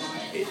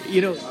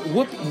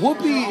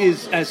 Whoopi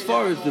is, as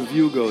far as The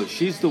View goes,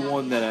 she's the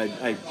one that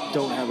I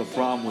don't have a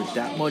problem with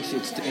that much.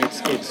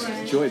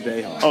 It's Joy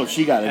Behar. Oh,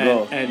 she gotta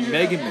go. And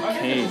Meghan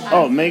McCain.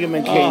 Oh, Meghan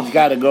McCain's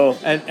gotta go.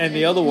 And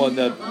the other one,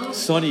 the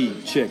Sunny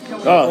chick.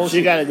 Oh,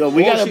 she gotta go.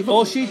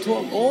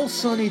 All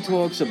Sunny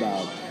talks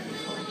about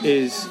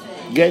is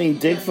getting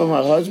dick from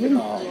her husband.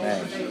 Oh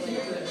man,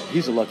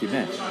 he's a lucky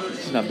man.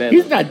 He's not bad.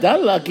 He's not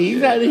that lucky.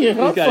 He's got to hear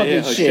her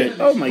fucking shit.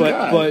 Oh my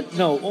God. But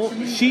no,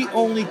 she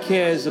only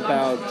cares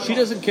about. She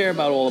doesn't care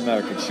about all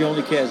Americans. She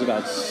only cares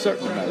about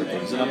certain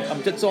Americans,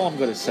 and that's all I'm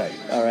going to say.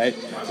 All right.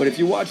 But if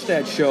you watch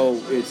that show,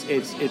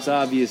 it's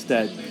obvious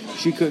that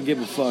she couldn't give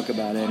a fuck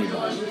about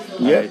anybody.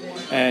 Yeah. Right?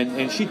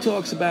 And she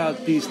talks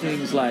about these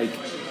things like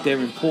they're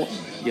important.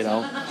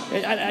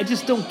 And I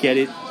just don't get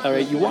it. All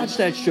right, you watch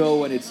that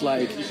show and it's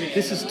like,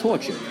 this is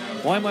torture.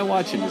 Why am I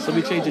watching this? Let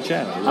me change the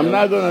channel. I'm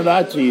not going to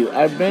lie to you.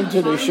 I've been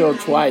to the show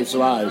twice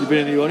live. You've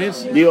been in the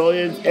audience? The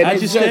audience. And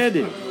how'd you stand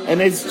it?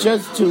 And it's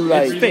just to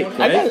like. It's fake,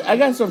 right? I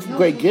got some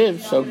great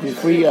gifts, some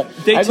free.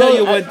 They tell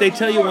you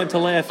when to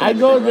laugh. I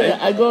go there.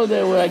 Right? I go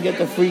there where I get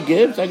the free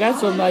gifts. I got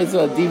some nice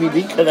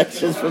DVD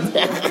collections from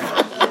there.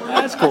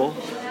 That's cool.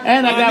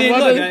 And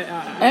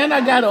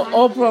I got an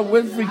Oprah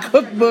Winfrey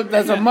cookbook.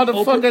 That's a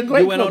motherfucking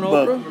great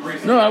cookbook.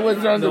 Oprah? No, I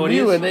was on The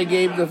View and they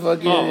gave the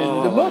fucking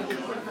the book.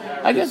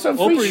 I get some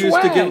free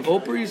swag.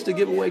 Oprah used to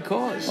give away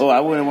cars. Oh, I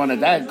wouldn't want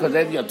that because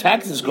then your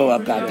taxes go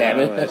up.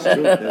 Goddammit. That's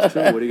true. That's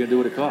true. What are you gonna do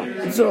with a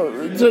car?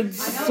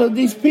 So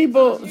these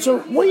people. So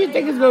what do you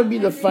think is going to be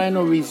the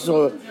final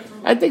resort?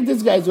 I think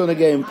this guy's going to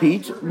get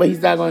impeached, but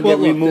he's not going to get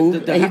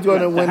removed, and he's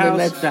going to win the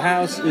next. The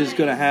House is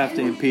going to have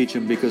to impeach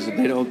him because if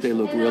they don't, they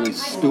look really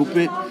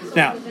stupid.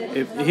 Now,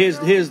 here's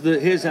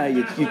how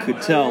you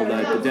could tell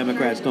that the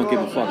Democrats don't give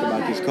a fuck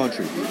about this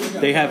country.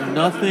 They have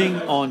nothing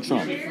on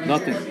Trump,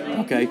 nothing.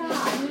 Okay,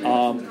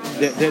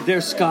 they're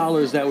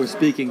scholars that were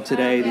speaking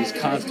today. These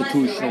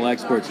constitutional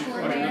experts.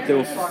 There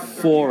were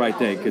 4, I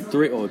think, or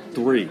three, or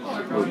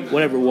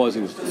whatever it was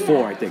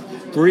 4, I think.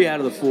 3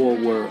 out of the 4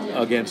 were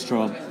against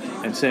Trump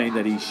and saying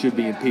that he should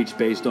be impeached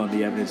based on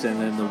the evidence. And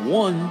then the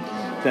one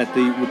that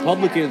the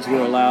Republicans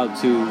were allowed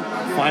to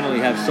finally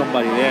have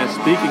somebody there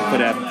speaking for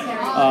them,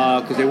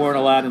 because they weren't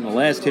allowed in the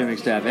last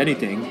hearings to have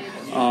anything,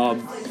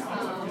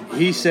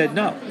 he said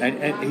no.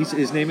 And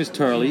his name is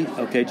Turley,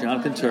 okay,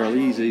 Jonathan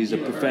Turley. He's a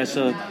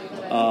professor,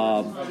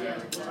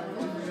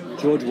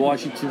 George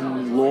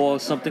Washington Law,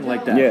 something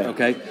like that,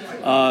 okay?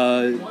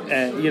 And,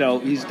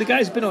 the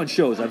guy's been on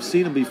shows. I've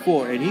seen him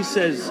before, and he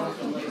says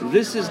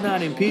this is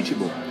not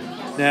impeachable.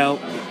 Now,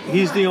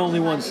 he's the only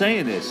one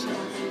saying this.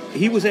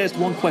 He was asked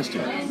one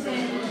question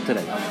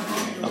today.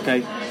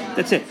 Okay?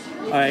 That's it.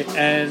 All right?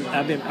 And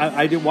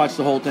I didn't watch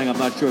the whole thing. I'm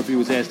not sure if he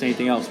was asked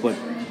anything else, but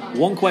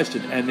one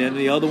question. And then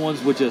the other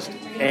ones were just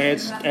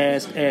asked.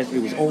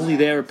 It was only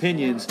their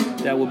opinions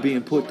that were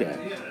being put there.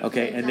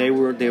 Okay? And they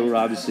were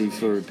obviously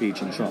for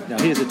impeaching Trump. Now,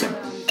 here's the thing.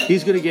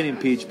 He's going to get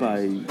impeached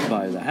by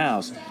the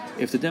House.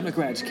 If the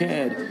Democrats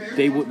cared,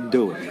 they wouldn't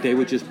do it. They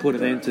would just put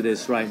an end to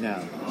this right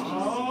now.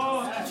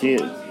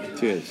 Cheers.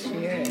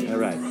 All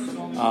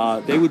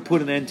right. They would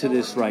put an end to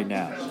this right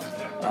now.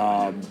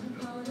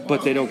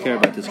 But they don't care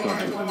about this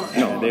country.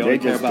 No, they only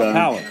care about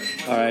power.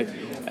 All right.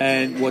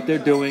 And what they're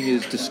doing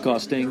is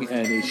disgusting,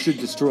 and it should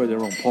destroy their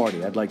own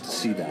party. I'd like to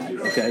see that.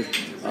 Okay.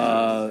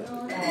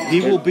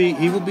 He will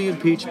be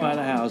impeached by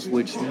the House,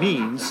 which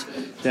means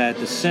that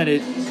the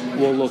Senate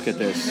will look at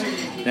this.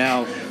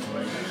 Now,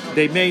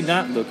 they may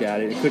not look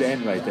at it. It could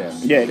end right there.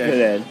 Yeah, okay? It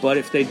could end. But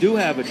if they do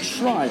have a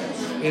trial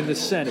in the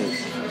Senate,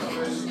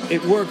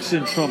 it works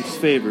in Trump's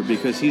favor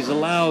because he's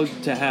allowed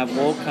to have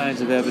all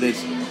kinds of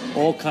evidence,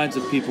 all kinds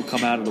of people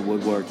come out of the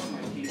woodwork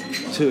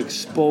to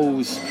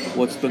expose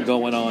what's been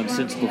going on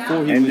since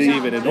before he And was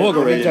even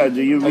inaugurated.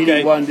 Do you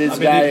really want this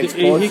guy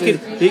exposed?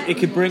 It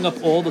can bring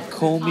up all the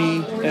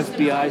Comey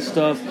FBI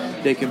stuff.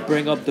 They can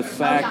bring up the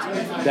fact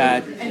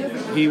that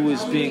he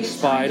was being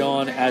spied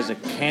on as a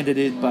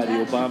candidate by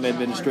the Obama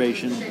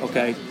administration.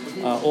 Okay,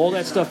 all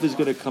that stuff is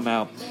going to come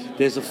out.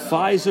 There's a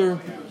Pfizer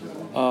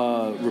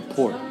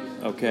report.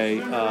 Okay,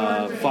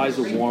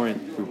 Pfizer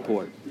warrant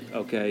report.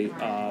 Okay,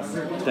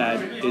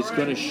 that is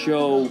going to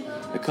show.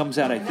 It comes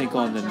out, I think,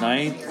 on the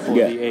 9th or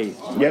the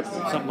 8th. Yep.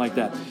 Something like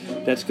that.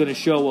 That's going to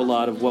show a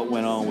lot of what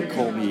went on with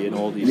Comey and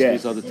all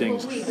these other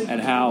things,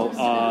 and how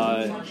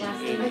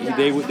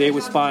they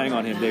were spying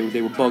on him.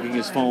 They were bugging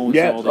his phones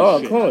and all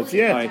this shit. Of course,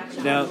 yeah.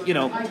 Right. Now,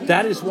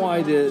 that is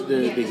why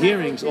the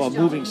hearings are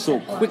moving so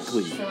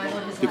quickly,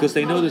 because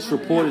they know this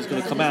report is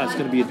going to come out. It's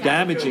going to be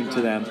damaging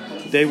to them.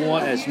 They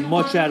want as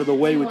much out of the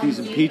way with these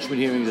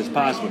impeachment hearings as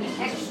possible.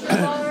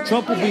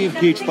 Trump will be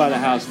impeached by the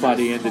House by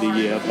the end of the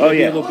year.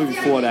 Maybe a little bit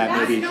before that,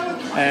 maybe.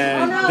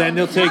 And then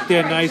they'll take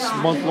their nice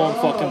month-long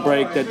fucking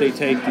break that they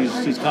take,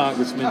 these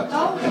congressmen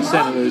and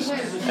senators,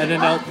 and then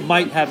they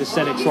might have a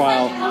Senate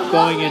trial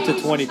going into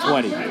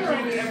 2020.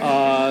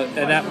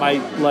 And that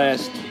might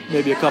last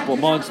maybe a couple of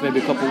months, maybe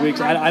a couple of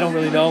weeks. I don't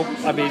really know.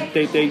 I mean,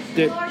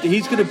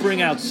 he's going to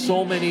bring out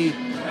so many.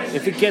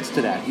 If it gets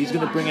to that, he's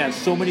going to bring out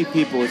so many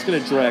people. It's going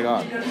to drag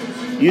on.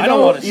 I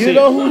don't want to see. You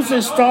know who's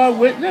the star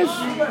witness?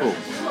 Who?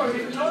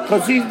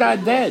 Because he's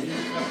not dead.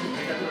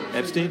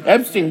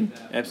 Epstein?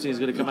 Epstein's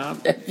going to come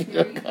out? Epstein's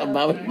going to come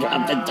out and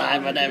drop the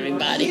time on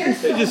everybody. He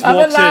just I'm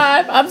walks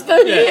alive. I'm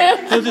still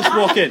here. He'll just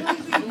walk in.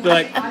 Be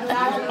like,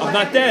 I'm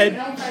not dead.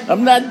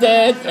 I'm not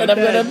dead, and I'm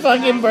going to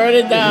fucking burn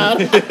it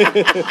down.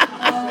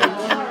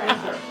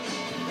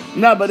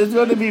 No, but it's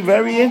going to be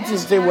very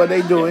interesting what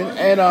they're doing.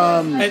 And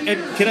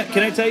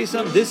can I tell you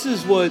something? This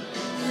is what,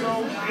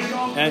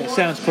 and it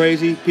sounds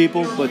crazy,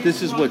 people, but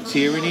this is what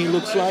tyranny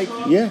looks like.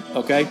 Yeah.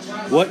 Okay?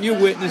 What you're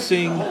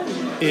witnessing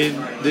in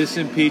this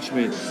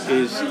impeachment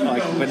is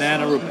like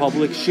Banana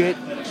Republic shit.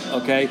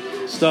 Okay?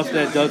 Stuff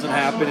that doesn't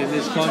happen in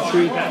this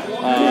country.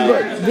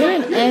 But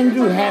didn't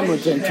Andrew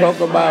Hamilton talk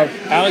about...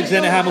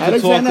 Alexander Hamilton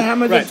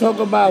talk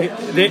about...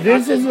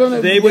 This is going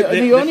to...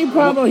 The only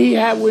problem he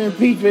had with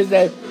impeachment is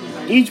that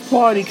each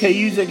party can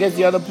use it against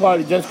the other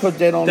party just because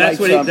they don't like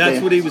something.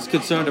 That's what he was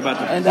concerned about,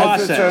 the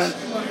process.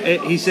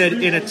 He said,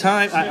 in a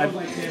time...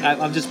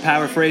 I'm just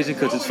paraphrasing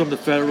because it's from the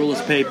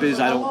Federalist Papers.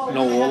 I don't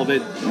know all of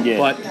it.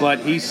 Yeah. But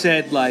he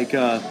said, like,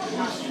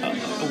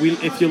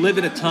 if you live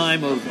in a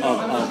time of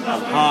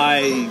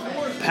high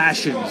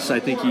passions, I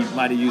think he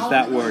might have used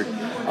that word,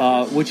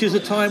 which is a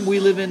time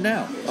we live in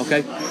now,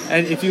 okay?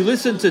 And if you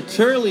listen to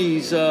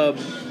Turley's...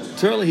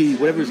 Turley,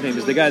 whatever his name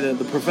is, the guy, the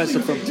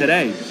professor from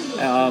Today...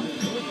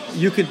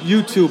 you could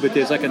YouTube it.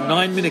 There's like a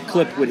 9-minute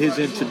clip with his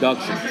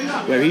introduction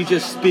where he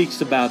just speaks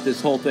about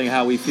this whole thing,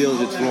 how he feels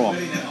it's wrong.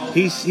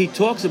 He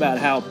talks about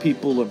how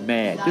people are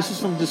mad. This is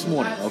from this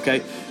morning,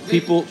 okay?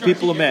 People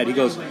are mad. He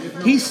goes,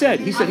 he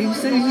said he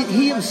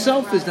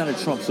himself is not a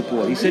Trump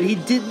supporter. He said he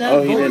did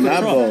not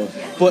vote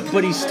for Trump.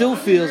 But he still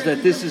feels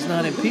that this is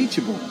not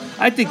impeachable.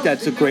 I think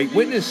that's a great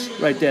witness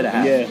right there to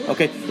have. Yeah.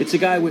 Okay, it's a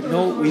guy with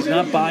he's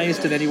not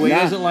biased in any way. He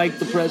doesn't like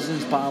the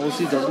president's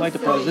policies, doesn't like the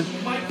president,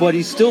 but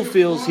he still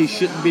feels he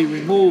shouldn't be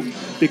removed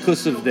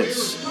because of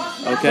this.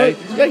 Okay?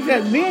 Like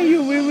that, me and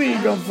you, we really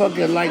don't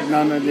fucking like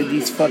none of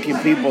these fucking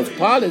people's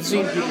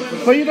policy.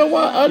 But you know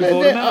what?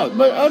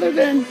 Other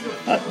than,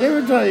 they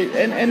were telling you,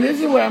 and this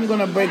is where I'm going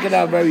to break it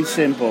out very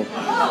simple.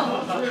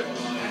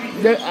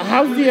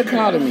 How's the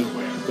economy?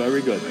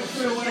 Very good.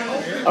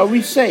 Are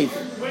we safe?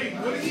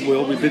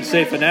 Well, we've been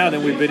safer now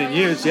than we've been in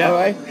years, yeah. All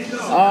right.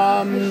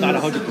 Not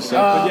 100%,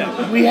 but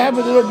yeah. We have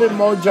a little bit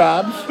more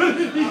jobs.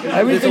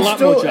 Everything's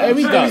still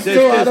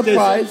out of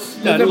price.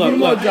 There's a few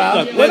more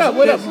jobs.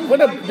 What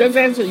up? Just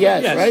answer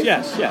yes, right?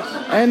 Yes.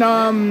 And,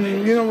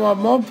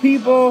 more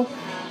people,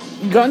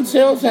 gun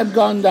sales have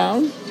gone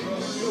down.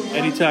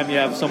 Anytime you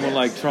have someone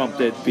like Trump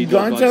that beat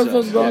gun sales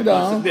has gone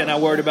down. They're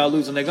not worried about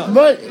losing their guns.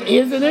 But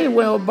here's the thing: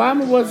 when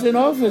Obama was in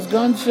office,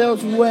 gun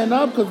sales went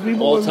up because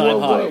people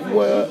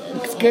were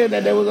scared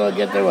that they were going to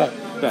get their way.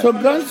 Right. So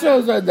gun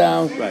sales are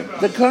down. Right.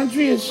 The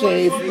country is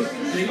safe.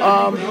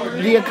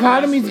 The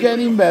economy's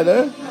getting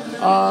better.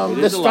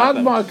 The stock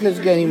market is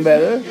getting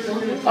better.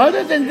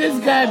 Other than this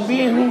guy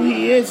being who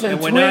he is and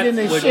tweeting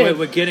and shit,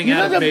 we're getting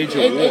out of major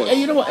wars.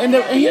 And you know what? And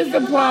here's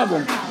the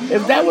problem: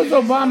 if that was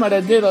Obama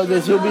that did all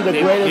this, he'll be the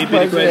greatest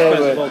president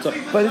ever.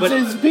 But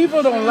since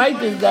people don't like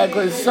this guy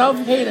because it's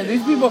self-hate, and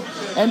these people,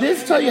 and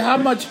this tell you how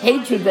much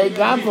hatred they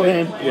got for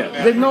him. Yeah.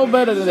 They're no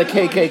better than the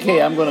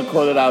KKK. I'm going to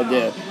call it out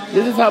there.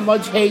 This is how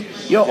much hate.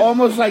 You're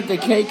almost like the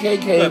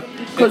KKK.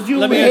 Because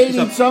you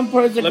hating some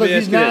person because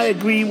he's not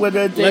agreeing with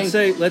their thing.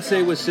 Let's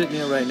say we're sitting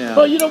here right now.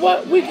 But you know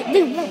what?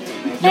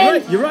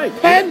 You're right.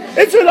 Penn,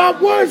 it's a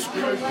lot worse.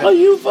 Are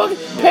you fucking...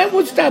 Penn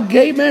would stop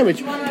gay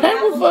marriage.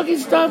 Penn would fucking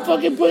stop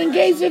fucking putting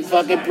gays in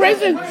fucking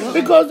prison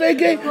because they're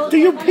gay. Do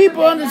you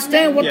people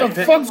understand what the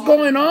fuck's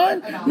going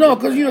on? No,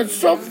 because you're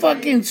so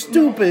fucking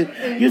stupid.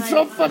 You're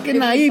so fucking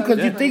naive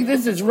because you think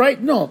this is right.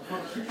 No.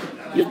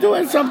 you're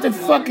doing something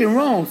fucking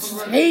wrong.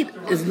 Hate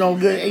is no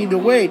good either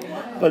way.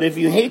 But if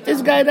you hate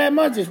this guy that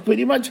much, it's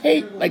pretty much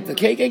hate, like the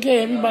KKK,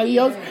 everybody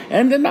else,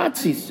 and the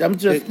Nazis. I'm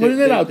just putting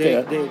it out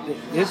there.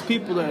 There's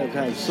people that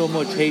have so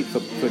much hate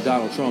for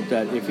Donald Trump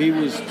that if he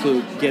was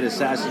to get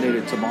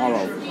assassinated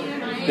tomorrow,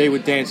 they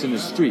would dance in the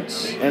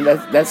streets. And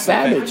that's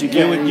savage.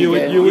 You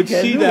would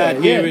see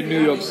that here in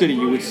New York City.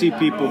 You would see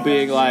people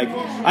being like,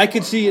 I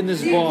could see in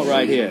this bar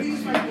right here.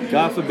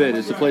 God forbid,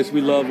 it's a place we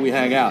love, we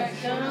hang out.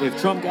 If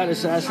Trump got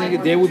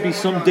assassinated, there would be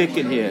some dick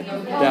in here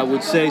that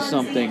would say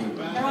something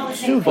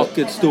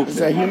fucking stupid. It's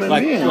a human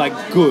being. Like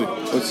good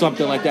or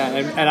something like that.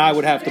 And I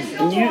would have to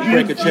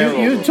break a chair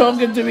over. You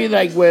talking to me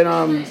like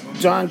when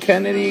John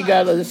Kennedy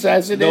got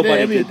assassinated?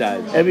 Nobody did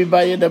that.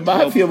 Everybody in the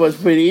battlefield was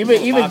pretty.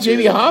 Even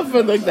Jimmy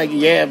Hoffa looked like,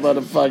 yeah,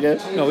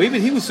 motherfucker. No,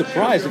 even he was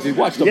surprised if he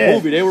watched the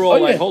movie. They were all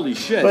like, holy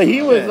shit. But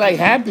he was like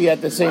happy at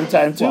the same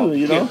time too,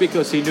 you know? Yeah,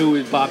 because he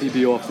knew Bobby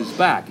be off his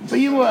back. But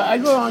I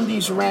go on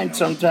these rants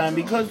sometimes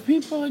because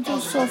people are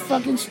just so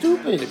fucking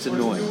stupid. It's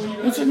annoying.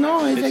 It's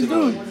annoying. It's like,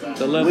 dude,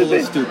 the level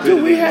of stupidity.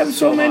 Dude, we have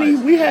so many.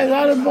 We had a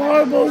lot of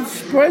horrible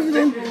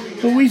presidents,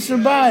 but we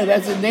survived.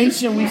 As a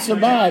nation, we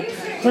survived.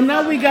 But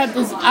now we got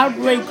this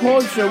outrage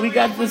culture. We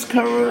got this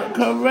political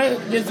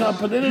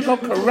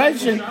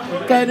correction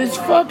that is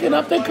fucking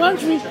up the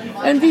country.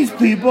 And these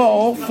people are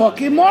all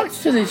fucking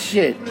marks to this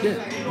shit.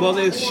 Yeah. Well,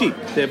 they're sheep.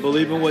 They're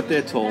believing what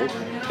they're told.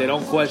 They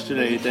don't question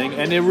anything,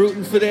 and they're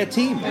rooting for their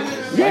team.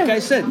 Yeah. Like I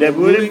said, they're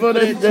rooting for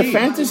the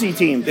fantasy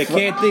team. They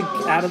can't think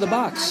out of the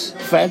box.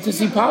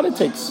 Fantasy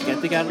politics.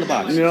 Can't think out of the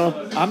box. You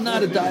know, I'm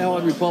not a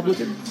diehard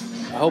Republican.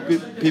 I hope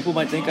people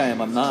might think I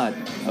am. I'm not.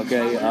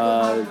 Okay,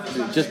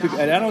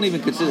 and I don't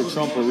even consider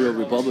Trump a real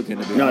Republican.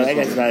 To be honest, that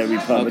guy's not a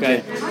Republican.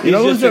 Okay. You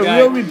know who's a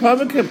real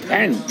Republican?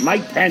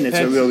 Mike Pence is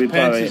a real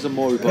Republican. Pence is a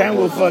more Republican. Penn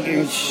will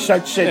fucking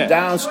shut shit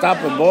down,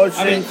 stop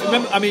abortion.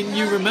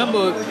 You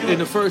remember in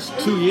the first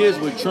 2 years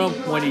with Trump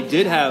when he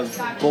did have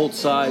both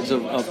sides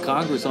of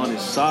Congress on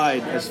his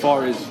side as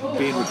far as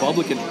being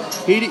Republican,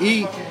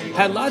 he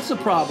had lots of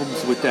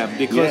problems with them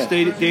because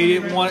they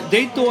didn't want.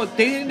 They thought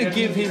they didn't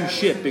give him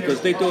shit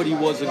because they thought he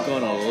wasn't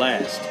going to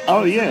last.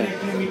 Oh, yeah.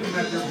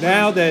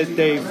 Now that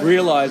they've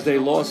realized they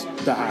lost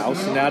the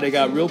House, and now they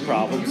got real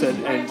problems,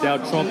 and now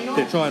Trump,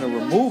 they're trying to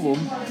remove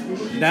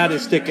him, now they're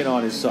sticking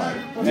on his side.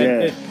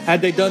 And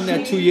had they done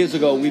that 2 years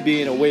ago, we'd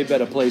be in a way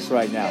better place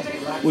right now,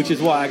 which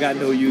is why I got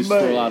no use for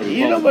a lot of Republicans.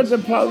 You know what the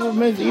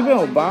problem is? Even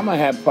Obama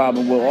had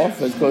problem with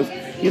office because,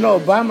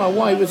 Obama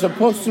won. He was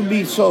supposed to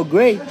be so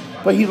great,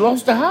 but he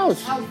lost the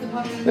House.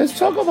 Let's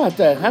talk about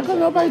that. How come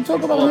nobody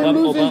talk about him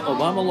losing?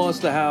 Obama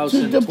lost the House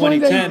in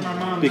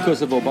 2010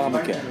 because of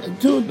Obamacare.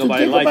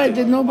 Nobody liked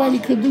it. Nobody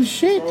could do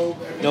shit.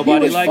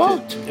 Nobody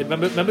liked it.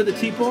 Remember the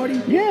Tea Party?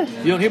 Yeah.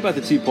 You don't hear about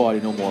the Tea Party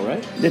no more,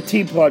 right? The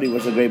Tea Party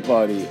was a great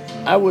party.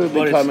 I would have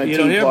become a Tea Party guy. You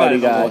don't hear about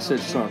it no more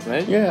since Trump,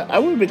 right? Yeah, I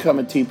would have become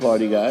a Tea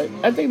Party guy.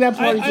 I think that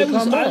party should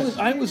come back.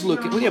 I was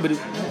looking. Well, yeah, but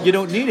you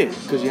don't need it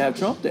because you have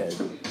Trump there.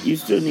 You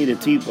still need a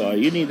Tea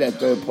Party. You need that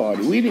third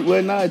party.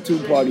 We're not a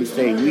two-party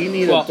state. We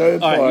need a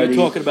third party. Right, you're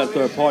talking about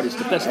third party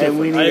stuff. That's different. And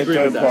we need a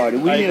third party.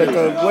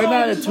 We're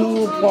not a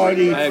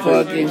two-party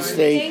fucking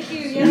state.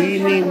 We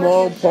need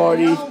more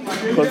parties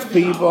because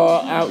people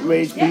are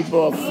outraged.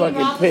 People are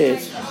fucking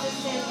pissed.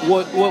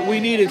 What we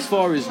need as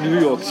far as New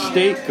York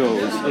State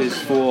goes is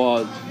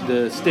for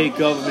the state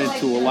government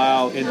to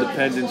allow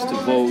independents to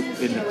vote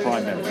in the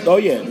primary. Oh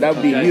yeah, that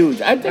would be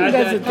huge. I think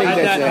that's the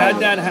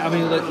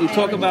thing you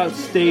talk about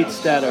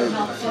states that are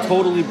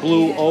totally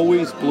blue,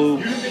 always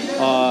blue.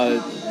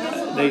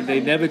 They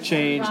never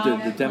change.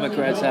 The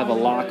Democrats have a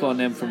lock on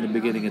them from the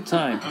beginning of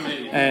time.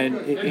 And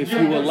if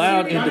you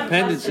allowed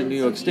independents in New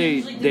York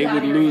State, they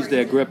would lose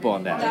their grip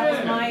on that.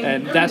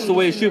 And that's the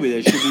way it should be.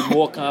 There should be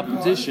more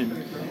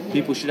competition.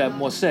 People should have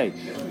more say.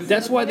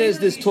 That's why there's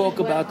this talk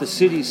about the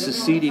city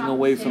seceding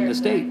away from the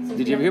state.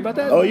 Did you ever hear about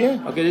that? Oh,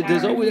 yeah. Okay,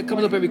 it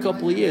comes up every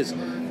couple of years.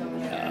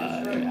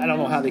 I don't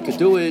know how they could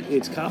do it.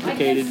 It's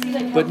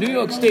complicated. But New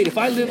York State, if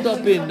I lived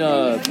up in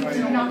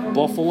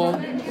Buffalo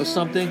or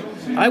something,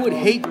 I would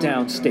hate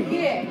down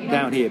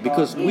here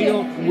because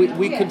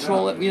we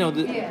control it.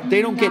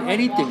 They don't get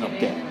anything up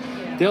there.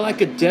 They're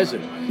like a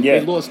desert. Yeah.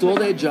 They lost all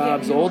their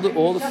jobs. All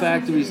the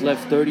factories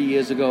left 30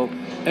 years ago.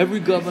 Every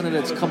governor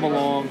that's come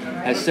along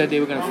has said they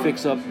were going to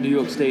fix up New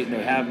York State, and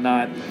they have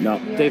not. No.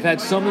 They've had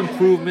some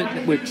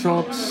improvement with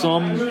Trump.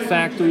 Some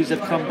factories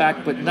have come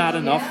back, but not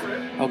enough.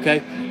 Okay,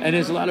 and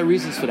there's a lot of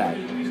reasons for that.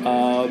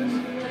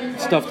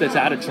 Stuff that's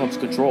out of Trump's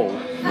control.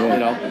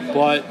 Yeah.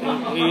 But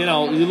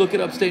you look at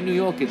upstate New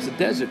York, it's a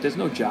desert. There's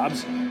no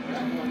jobs.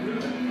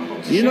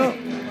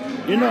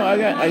 I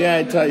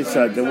gotta tell you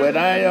something.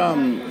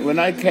 When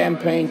I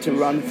campaigned to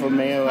run for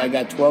mayor, I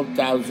got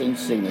 12,000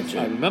 signatures.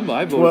 I remember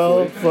I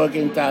voted 12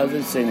 fucking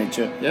thousand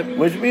signatures. Yep.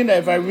 Which means that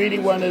if I really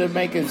wanted to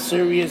make a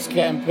serious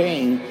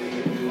campaign,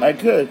 I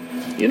could.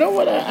 You know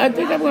what? I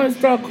think I'm gonna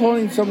start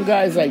calling some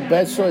guys like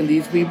Bessel and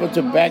these people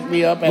to back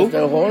me up as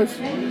their horse.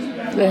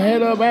 The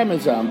head of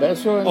Amazon,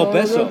 Besso.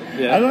 Besso,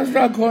 yeah. I'm going to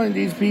start calling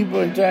these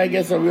people until I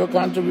get some real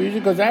contribution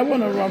because I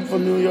want to run for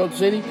New York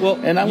City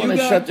and I want to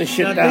shut the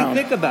shit down.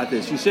 Think about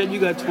this. You said you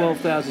got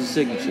 12,000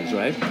 signatures,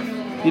 right?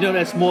 You know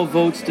that's more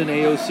votes than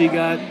AOC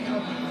got,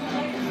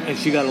 and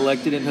she got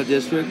elected in her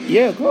district?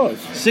 Yeah, of course.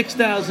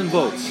 6,000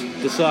 votes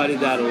decided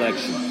that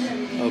election,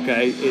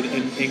 okay,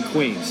 in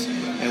Queens.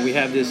 And we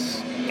have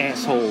this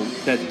asshole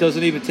that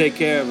doesn't even take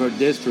care of her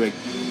district.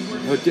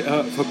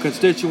 Her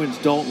constituents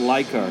don't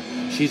like her.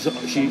 She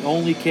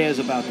only cares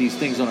about these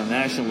things on a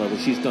national level.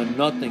 She's done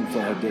nothing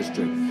for her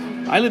district.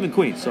 I live in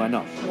Queens, so I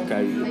know.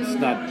 Okay, it's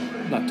not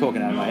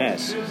talking out of my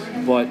ass,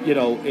 but you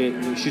know,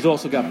 she's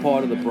also got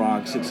part of the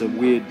Bronx. It's a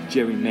weird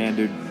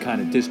gerrymandered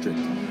kind of district,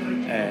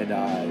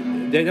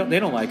 and they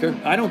don't like her.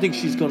 I don't think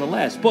she's going to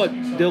last, but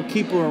they'll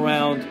keep her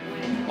around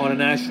on a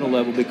national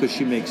level because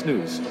she makes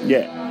news.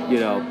 Yeah, you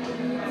know.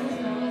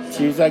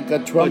 She's like a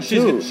Trump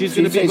too. She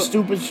says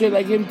stupid shit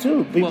like him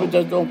too. People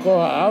just don't call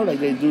her out like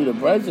they do the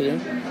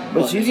president.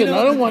 But she's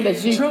another one that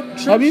she.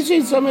 Have you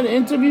seen some of the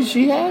interviews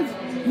she has?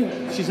 Yeah,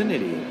 she's an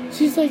idiot.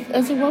 She's like,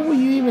 I said, why would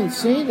you even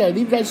say that?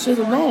 Leave that shit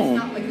alone.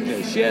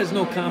 Yeah, she has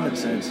no common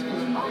sense.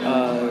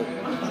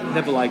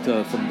 Never liked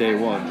her from day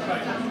one.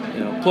 You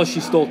know, plus she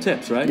stole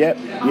tips, right? Yep.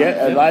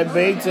 Live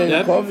Baits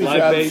and coffee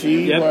shop.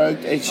 She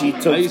worked and she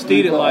took. I used to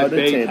eat at Live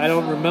Bait. I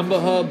don't remember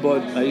her,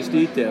 but I used to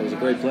eat there. It was a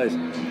great place.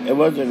 It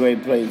was a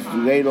great place.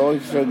 Great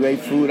oyster, great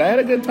food. I had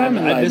a good time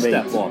in Live Bait.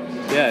 I missed that bar.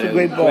 Yeah, it's a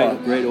great bar.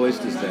 Great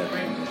oysters there.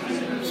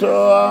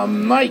 So,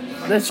 Mike,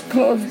 let's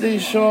close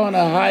this show on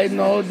a high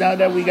note. Now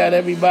that we got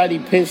everybody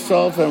pissed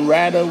off and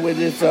rattled with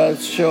this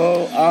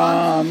show,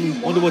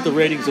 wonder what the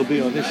ratings will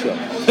be on this show.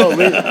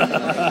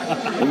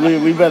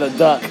 we better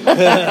duck.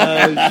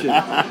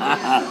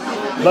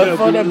 But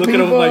for the looking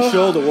people, over my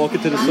shoulder,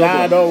 walking to the subway.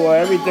 Nah, don't worry,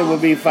 everything will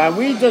be fine.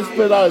 We just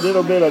put out a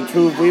little bit of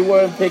truth. We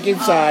weren't picking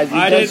sides.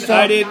 I didn't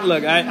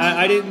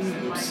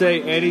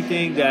say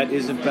anything that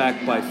isn't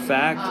backed by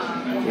fact.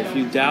 If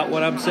you doubt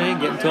what I'm saying,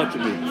 get in touch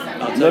with me.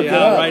 I'll tell you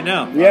how right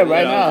now. Yeah,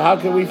 right now. How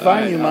can we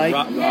find you, Mike?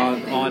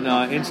 On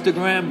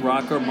Instagram,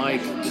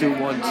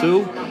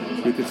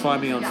 RockerMike212. You can find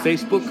me on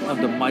Facebook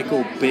under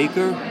Michael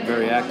Baker.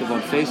 Very active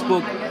on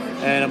Facebook.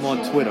 And I'm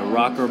on Twitter,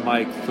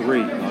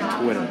 RockerMike3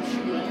 on Twitter.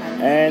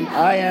 And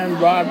I am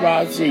Rod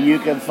Rossi. You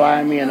can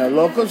find me in a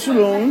local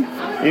saloon.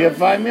 You can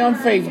find me on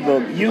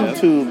Facebook,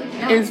 YouTube,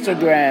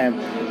 Instagram,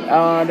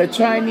 the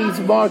Chinese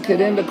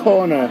market in the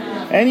corner.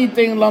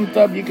 Anything lumped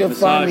up, you can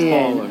find me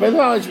in.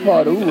 Massage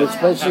parlor. Ooh,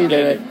 especially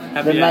the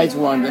nice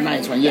one. The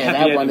nice one. Yeah,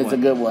 that one is a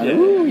good one.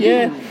 Ooh,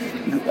 yeah.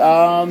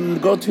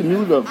 Go to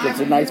New Look.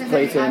 It's a nice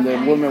place, and the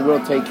woman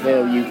will take care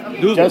of you.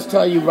 Just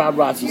tell you Rob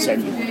Rossi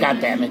sent you. God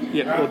damn it.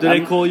 Yeah. Well, do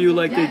they call you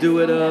like they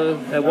do at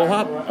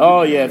Wohop?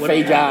 Oh yeah,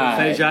 Fei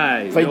Jai.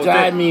 Fei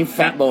Jai means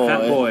fat boy.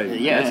 Fat boy.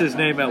 Yeah. That's his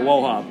name at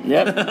Wohop.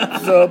 Yep.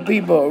 So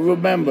people,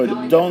 remember,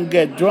 don't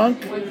get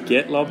drunk.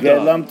 Get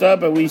lumped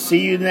up, and we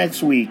see you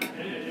next week.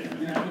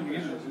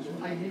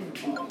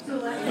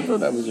 I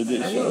thought that was a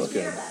good show. That was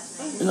good.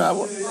 You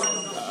know,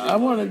 I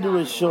want to do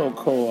a show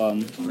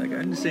called like I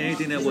didn't say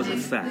anything that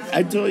wasn't fact.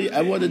 I told you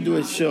I want to do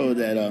a show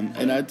that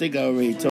and I think I already told